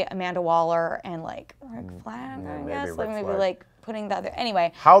 Harley, Amanda Waller, and like Rick Flag. I guess maybe like putting the other.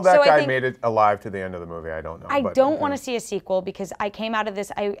 Anyway, how that guy made it alive to the end of the movie, I don't know. I don't want to see a sequel because I came out of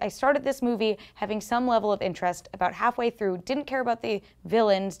this. I started this movie having some level of interest. About halfway through, didn't care about the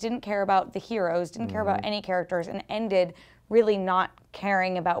villains, didn't care about the heroes, didn't care about any characters, and ended really not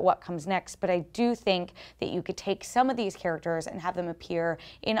caring about what comes next. But I do think that you could take some of these characters and have them appear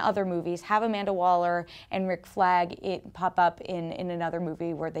in other movies. Have Amanda Waller and Rick Flag pop up in another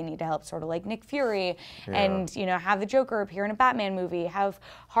movie where they need to help, sort of like Nick Fury, and have the Joker appear in a Batman movie. Have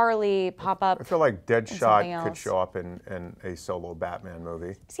Harley pop up. I feel like Deadshot could show up in a solo Batman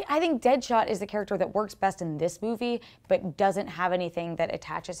movie. See, I think Deadshot is the character that works best in this movie, but doesn't have anything that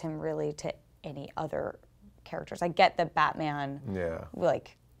attaches him really to any other characters. I get that Batman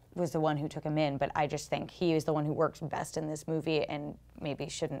was the one who took him in, but I just think he is the one who works best in this movie and maybe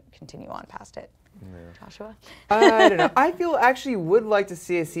shouldn't continue on past it. Joshua? I don't know. I actually would like to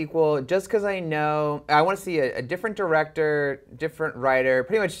see a sequel just because I know I want to see a different director, different writer.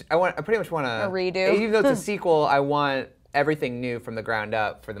 I pretty much want a redo. Even though it's a sequel, I want everything new from the ground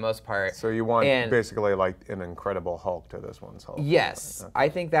up for the most part. So you want basically like an Incredible Hulk to this one's Hulk. Yes. Okay. I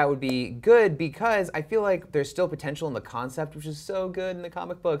think that would be good because I feel like there's still potential in the concept, which is so good in the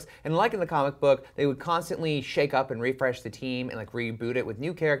comic books. And like in the comic book, they would constantly shake up and refresh the team and like reboot it with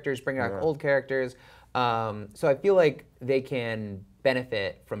new characters, bring back old characters. So I feel like they can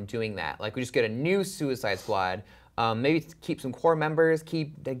benefit from doing that. Like we just get a new Suicide Squad. Maybe keep some core members,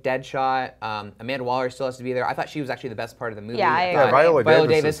 keep like Deadshot. Amanda Waller still has to be there. I thought she was actually the best part of the movie. Yeah, Viola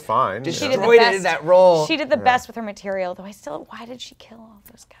Davis is fine. Destroyed it in that role. She did the best with her material, though why did she kill all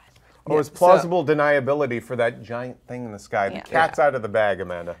those guys? Oh, it's plausible deniability for that giant thing in the sky. The cat's out of the bag,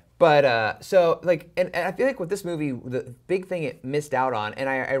 Amanda. But and I feel like with this movie, the big thing it missed out on, and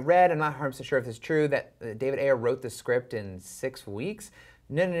I read, I'm not 100% sure if this is true, that David Ayer wrote the script in 6 weeks.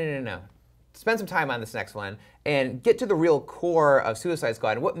 No. Spend some time on this next one and get to the real core of Suicide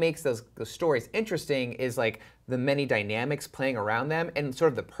Squad. And what makes those stories interesting is like the many dynamics playing around them, and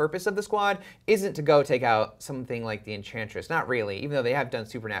sort of the purpose of the squad isn't to go take out something like the Enchantress. Not really, even though they have done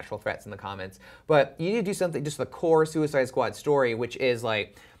supernatural threats in the comments. But you need to do something, just the core Suicide Squad story, which is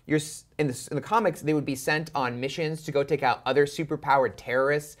like, in the comics, they would be sent on missions to go take out other superpowered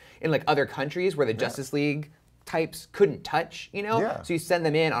terrorists in like other countries where the Justice League types couldn't touch, So you send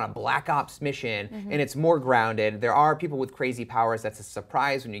them in on a Black Ops mission, and it's more grounded. There are people with crazy powers. That's a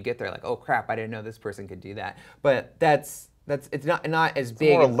surprise when you get there, like, oh crap, I didn't know this person could do that. But it's not as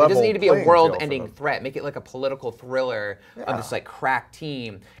big. It doesn't need to be a world-ending threat. Make it like a political thriller of this like crack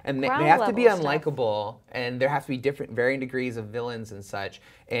team, and they have to be unlikable, and there have to be varying degrees of villains and such,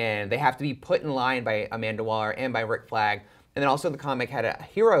 and they have to be put in line by Amanda Waller and by Rick Flag. And then also the comic had a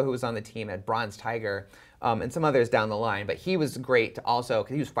hero who was on the team, had Bronze Tiger. And some others down the line, but he was great to also,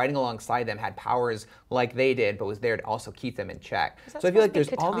 because he was fighting alongside them, had powers like they did, but was there to also keep them in check. So I feel like there's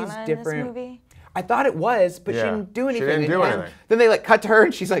all these different. I thought it was, but she didn't do anything. She didn't do anything. Then they like cut to her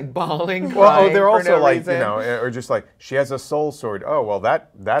and she's like bawling. Well, they're also like, or just like, she has a soul sword. Oh, well,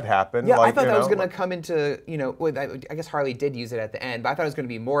 that happened. Yeah, like, I thought that was going to come into, I guess Harley did use it at the end, but I thought it was going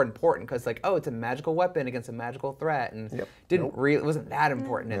to be more important because like, oh, it's a magical weapon against a magical threat, and it wasn't that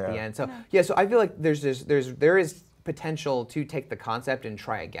important at the end. So so I feel like there is potential to take the concept and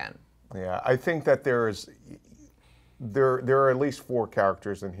try again. Yeah, I think that there are at least 4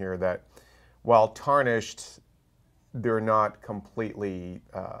 characters in here that, while tarnished, they're not completely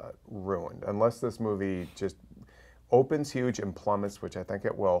ruined. Unless this movie just opens huge and plummets, which I think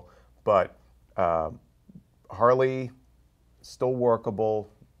it will. But Harley, still workable,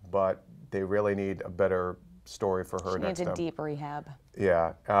 but they really need a better story for her next time. She needs a deep rehab.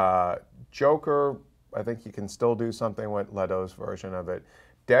 Yeah. Joker, I think you can still do something with Leto's version of it.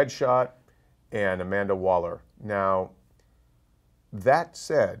 Deadshot, and Amanda Waller. Now, that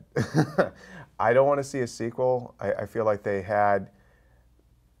said, I don't want to see a sequel. I feel like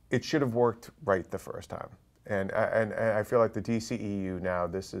it should have worked right the first time. And I feel like the DCEU now,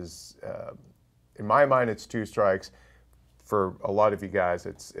 this is, in my mind, it's 2 strikes. For a lot of you guys,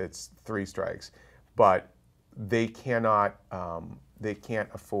 it's 3 strikes. But they can't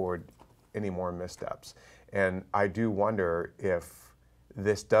afford any more missteps. And I do wonder if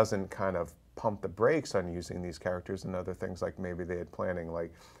this doesn't kind of pump the brakes on using these characters and other things like maybe they had planning.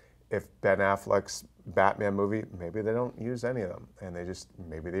 Like if Ben Affleck's Batman movie, maybe they don't use any of them and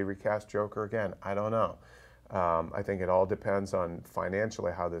maybe they recast Joker again. I don't know. I think it all depends on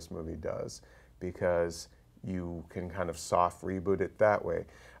financially how this movie does, because you can kind of soft reboot it that way.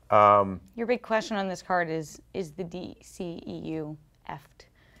 Your big question on this card is the DCEU effed?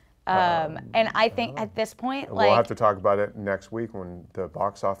 And I think at this point, we'll have to talk about it next week when the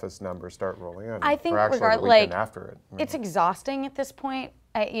box office numbers start rolling in. I think regardless, after it. It's exhausting at this point.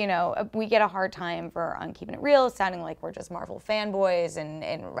 We get a hard time on Keeping It Real, sounding like we're just Marvel fanboys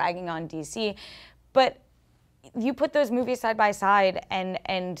and ragging on DC, but you put those movies side by side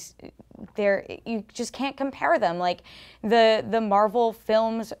and you just can't compare them. Like the Marvel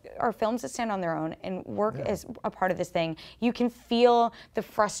films are films that stand on their own and work as a part of this thing. You can feel the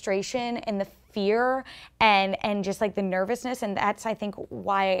frustration and the fear and just like the nervousness, and that's I think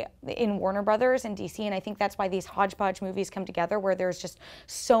why in Warner Brothers and DC, and I think that's why these hodgepodge movies come together where there's just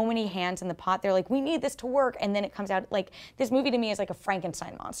so many hands in the pot. They're like, we need this to work, and then it comes out like this movie to me is like a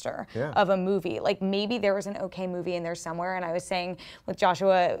Frankenstein monster of a movie. Like maybe there was an okay movie in there somewhere, and I was saying with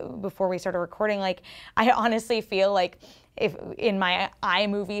Joshua before we started recording, like I honestly feel like if in my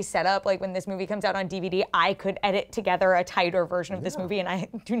iMovie setup, like when this movie comes out on DVD, I could edit together a tighter version of this movie, and I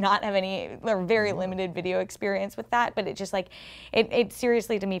do not have any or very limited video experience with that. But it just like, it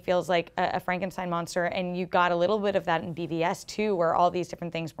seriously to me feels like a Frankenstein monster, and you got a little bit of that in BVS too, where all these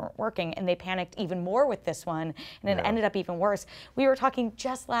different things weren't working, and they panicked even more with this one, and it ended up even worse. We were talking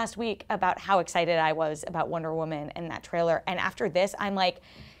just last week about how excited I was about Wonder Woman and that trailer, and after this, I'm like,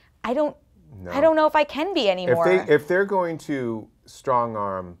 I don't know if I can be anymore. If they're going to strong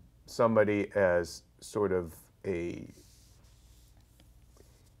arm somebody as sort of a,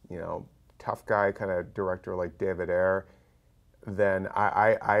 tough guy kind of director like David Ayer, then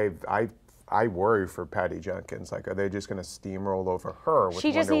I worry for Patty Jenkins. Like, are they just going to steamroll over her with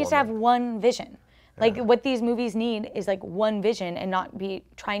She just Wonder needs to Woman? have one vision. Like what these movies need is like one vision and not be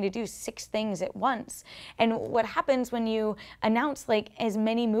trying to do 6 things at once. And what happens when you announce like as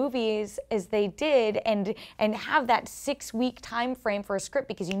many movies as they did and have that 6-week time frame for a script,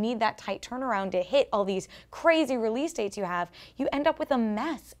 because you need that tight turnaround to hit all these crazy release dates you have, you end up with a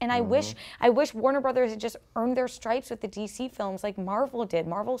mess. And I wish Warner Brothers had just earned their stripes with the DC films like Marvel did.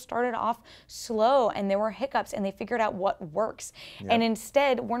 Marvel started off slow and there were hiccups and they figured out what works. And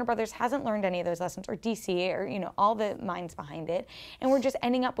instead, Warner Brothers hasn't learned any of those lessons, or DC, or all the minds behind it, and we're just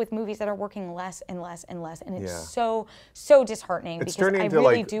ending up with movies that are working less and less and less, and it's so disheartening, because I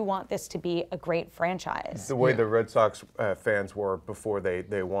really do want this to be a great franchise. The way the Red Sox fans were before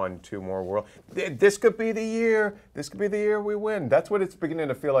they won 2 more World. This could be the year. This could be the year we win. That's what it's beginning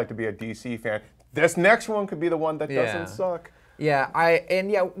to feel like to be a DC fan. This next one could be the one that doesn't suck.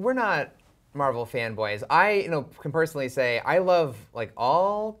 We're not Marvel fanboys. I can personally say I love like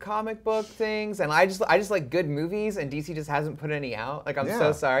all comic book things, and I just like good movies, and DC just hasn't put any out. Like I'm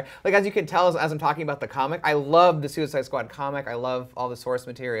so sorry. Like as you can tell as I'm talking about the comic, I love the Suicide Squad comic. I love all the source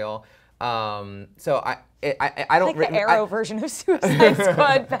material. So I don't like the Arrow version of Suicide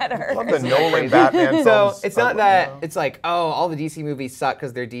Squad better. I love the Nolan Batman So films. it's not that it's like, oh, all the DC movies suck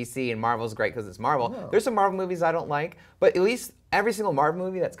because they're DC and Marvel's great because it's Marvel. No. There's some Marvel movies I don't like, but at least every single Marvel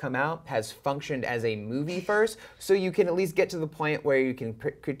movie that's come out has functioned as a movie first, so you can at least get to the point where you can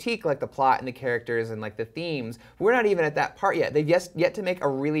critique like the plot and the characters and like the themes. We're not even at that part yet. They've yet to make a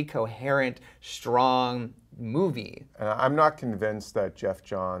really coherent, strong movie. I'm not convinced that Jeff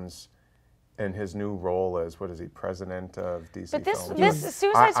Johns and his new role as, what is he, president of DC But Films? this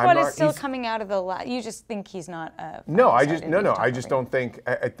Suicide Squad is still coming out of the you just think he's not a I just don't think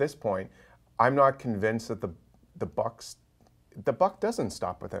at this point, I'm not convinced that the buck doesn't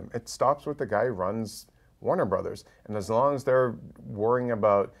stop with him. It stops with the guy who runs Warner Brothers. And as long as they're worrying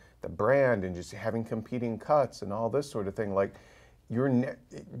about the brand and just having competing cuts and all this sort of thing, like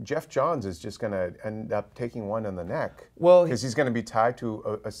Jeff Johns is just going to end up taking one in the neck. Well, because he's going to be tied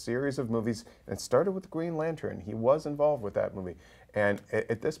to a series of movies. And it started with Green Lantern. He was involved with that movie. And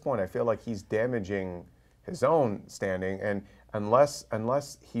at this point, I feel like he's damaging his own standing. And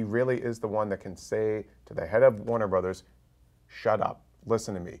unless he really is the one that can say to the head of Warner Brothers, shut up,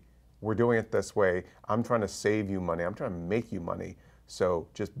 listen to me. we're doing it this way. I'm trying to save you money. I'm trying to make you money. So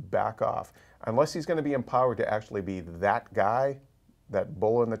just back off. Unless he's going to be empowered to actually be that guy, that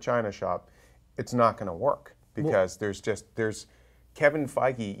bull in the china shop, it's not going to work because there's Kevin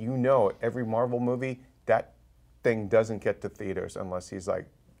Feige, you know, every Marvel movie, that thing doesn't get to theaters unless he's like,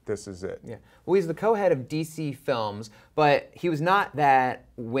 this is it. Yeah. Well, he's the co-head of DC Films, but he was not that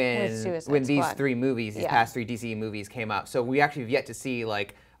when these three movies, these past three DC movies came out. So we actually have yet to see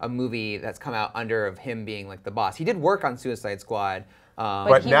like a movie that's come out under of him being like the boss. He did work on Suicide Squad.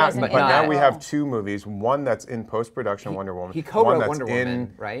 But now we have two movies. One that's in post-production, Wonder Woman. He co-wrote Wonder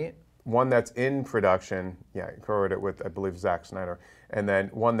Woman, right? One that's in production. Yeah, he co-wrote it with, I believe, Zack Snyder. And then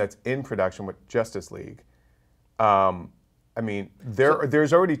one that's in production with Justice League. I mean,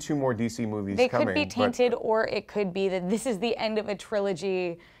 there's already two more DC movies coming. They could be tainted, or it could be that this is the end of a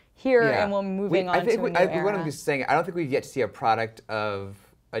trilogy here, and we're moving on to a new era. What I'm just saying, I don't think we've yet to see a product of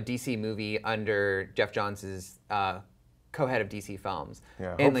a DC movie under Jeff Johns' co-head of DC Films.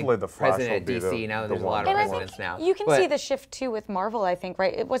 Yeah, and hopefully the Flash president will of be DC, now there's a lot of And presidents now. You can see the shift, too, with Marvel, I think,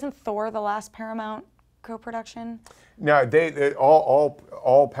 right? It wasn't Thor the last Paramount co-production? No,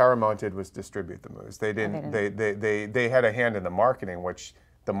 all Paramount did was distribute the movies. They didn't. They had a hand in the marketing, which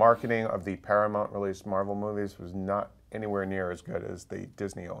the marketing of the Paramount released Marvel movies was not anywhere near as good as the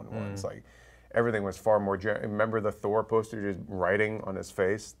Disney-owned ones. Like everything was far more. Remember the Thor poster just writing on his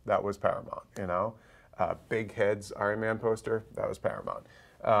face? That was Paramount. You know, Big Head's Iron Man poster, that was Paramount.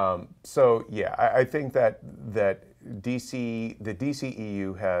 So yeah, I think that the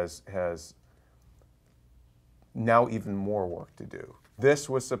DCEU has now even more work to do. This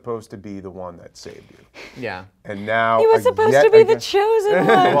was supposed to be the one that saved you. Yeah. And now he was supposed to be the chosen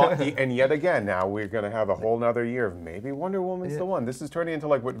one. Well, and yet again, now we're going to have a whole nother year of maybe Wonder Woman's the one. This is turning into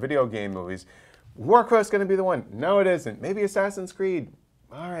like what video game movies. Warcraft's going to be the one. No, it isn't. Maybe Assassin's Creed.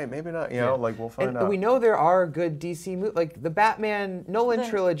 All right, maybe not. You know, like we'll find out. We know there are good DC movies, like the Batman Nolan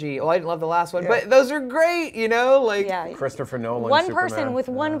trilogy. Well, I didn't love the last one, but those are great. You know, like Christopher Nolan. One Superman. person with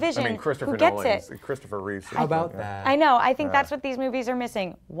one vision. I mean, Christopher who gets Nolan's, it. Christopher Reeves. How about that? I know. I think that's what these movies are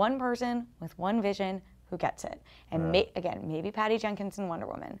missing. One person with one vision who gets it. And again, maybe Patty Jenkins in Wonder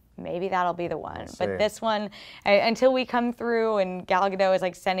Woman. Maybe that'll be the one. But this one, until we come through and Gal Gadot is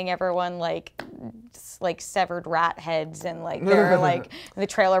like sending everyone like severed rat heads and like they're like the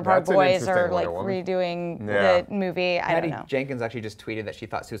Trailer Park Boys are like redoing the movie. I don't know. Patty Jenkins actually just tweeted that she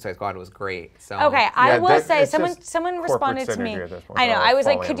thought Suicide Squad was great. So okay, I will say someone responded to me. I know. I was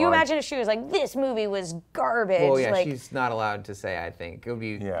like, could you imagine if she was like, this movie was garbage? Well, yeah, like, she's not allowed to say. I think it would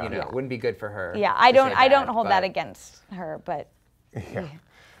be, you know, it wouldn't be good for her. Yeah, I don't hold that against her, but. Yeah.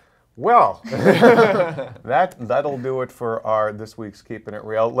 Well, that'll do it for this week's Keeping It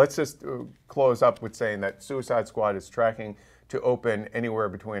Real. Let's just close up with saying that Suicide Squad is tracking to open anywhere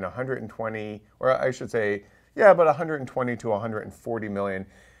between 120, or I should say, about 120 to 140 million.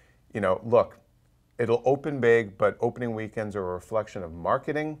 You know, look, it'll open big, but opening weekends are a reflection of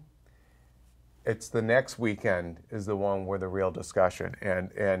marketing. It's the next weekend is the one where the real discussion.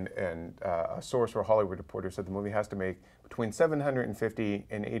 And a source for Hollywood Reporter said the movie has to make between 750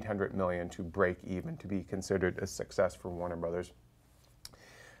 and 800 million to break even to be considered a success for Warner Brothers.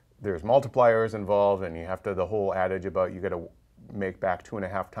 There's multipliers involved, and you have to the whole adage about you got to make back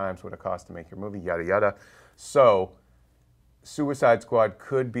 2.5 times what it costs to make your movie, yada yada. So Suicide Squad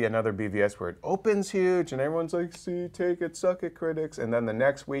could be another BVS where it opens huge and everyone's like, see, take it, suck it, critics. And then the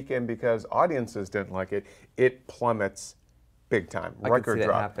next weekend, because audiences didn't like it, it plummets big time. Record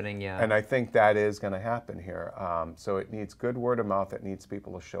drop. Happening, yeah. And I think that is going to happen here. So it needs good word of mouth. It needs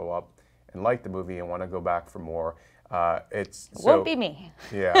people to show up and like the movie and want to go back for more. Won't be me.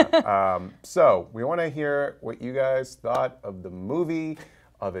 Yeah. So we want to hear what you guys thought of the movie,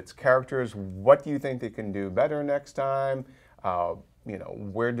 of its characters. What do you think they can do better next time? You know,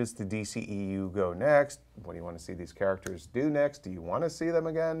 where does the DCEU go next? What do you want to see these characters do next? Do you want to see them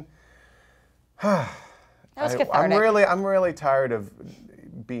again? That was cathartic. I'm really tired of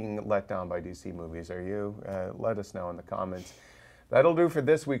being let down by DC movies. Are you? Let us know in the comments. That'll do for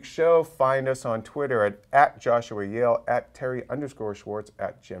this week's show. Find us on Twitter at Joshua Yale, at Terri_Schwartz,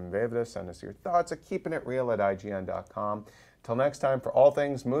 at Jim Vavda. Send us your thoughts at keepingitreal@IGN.com. Till next time, for all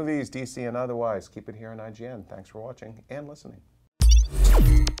things movies, DC, and otherwise, keep it here on IGN. Thanks for watching and listening.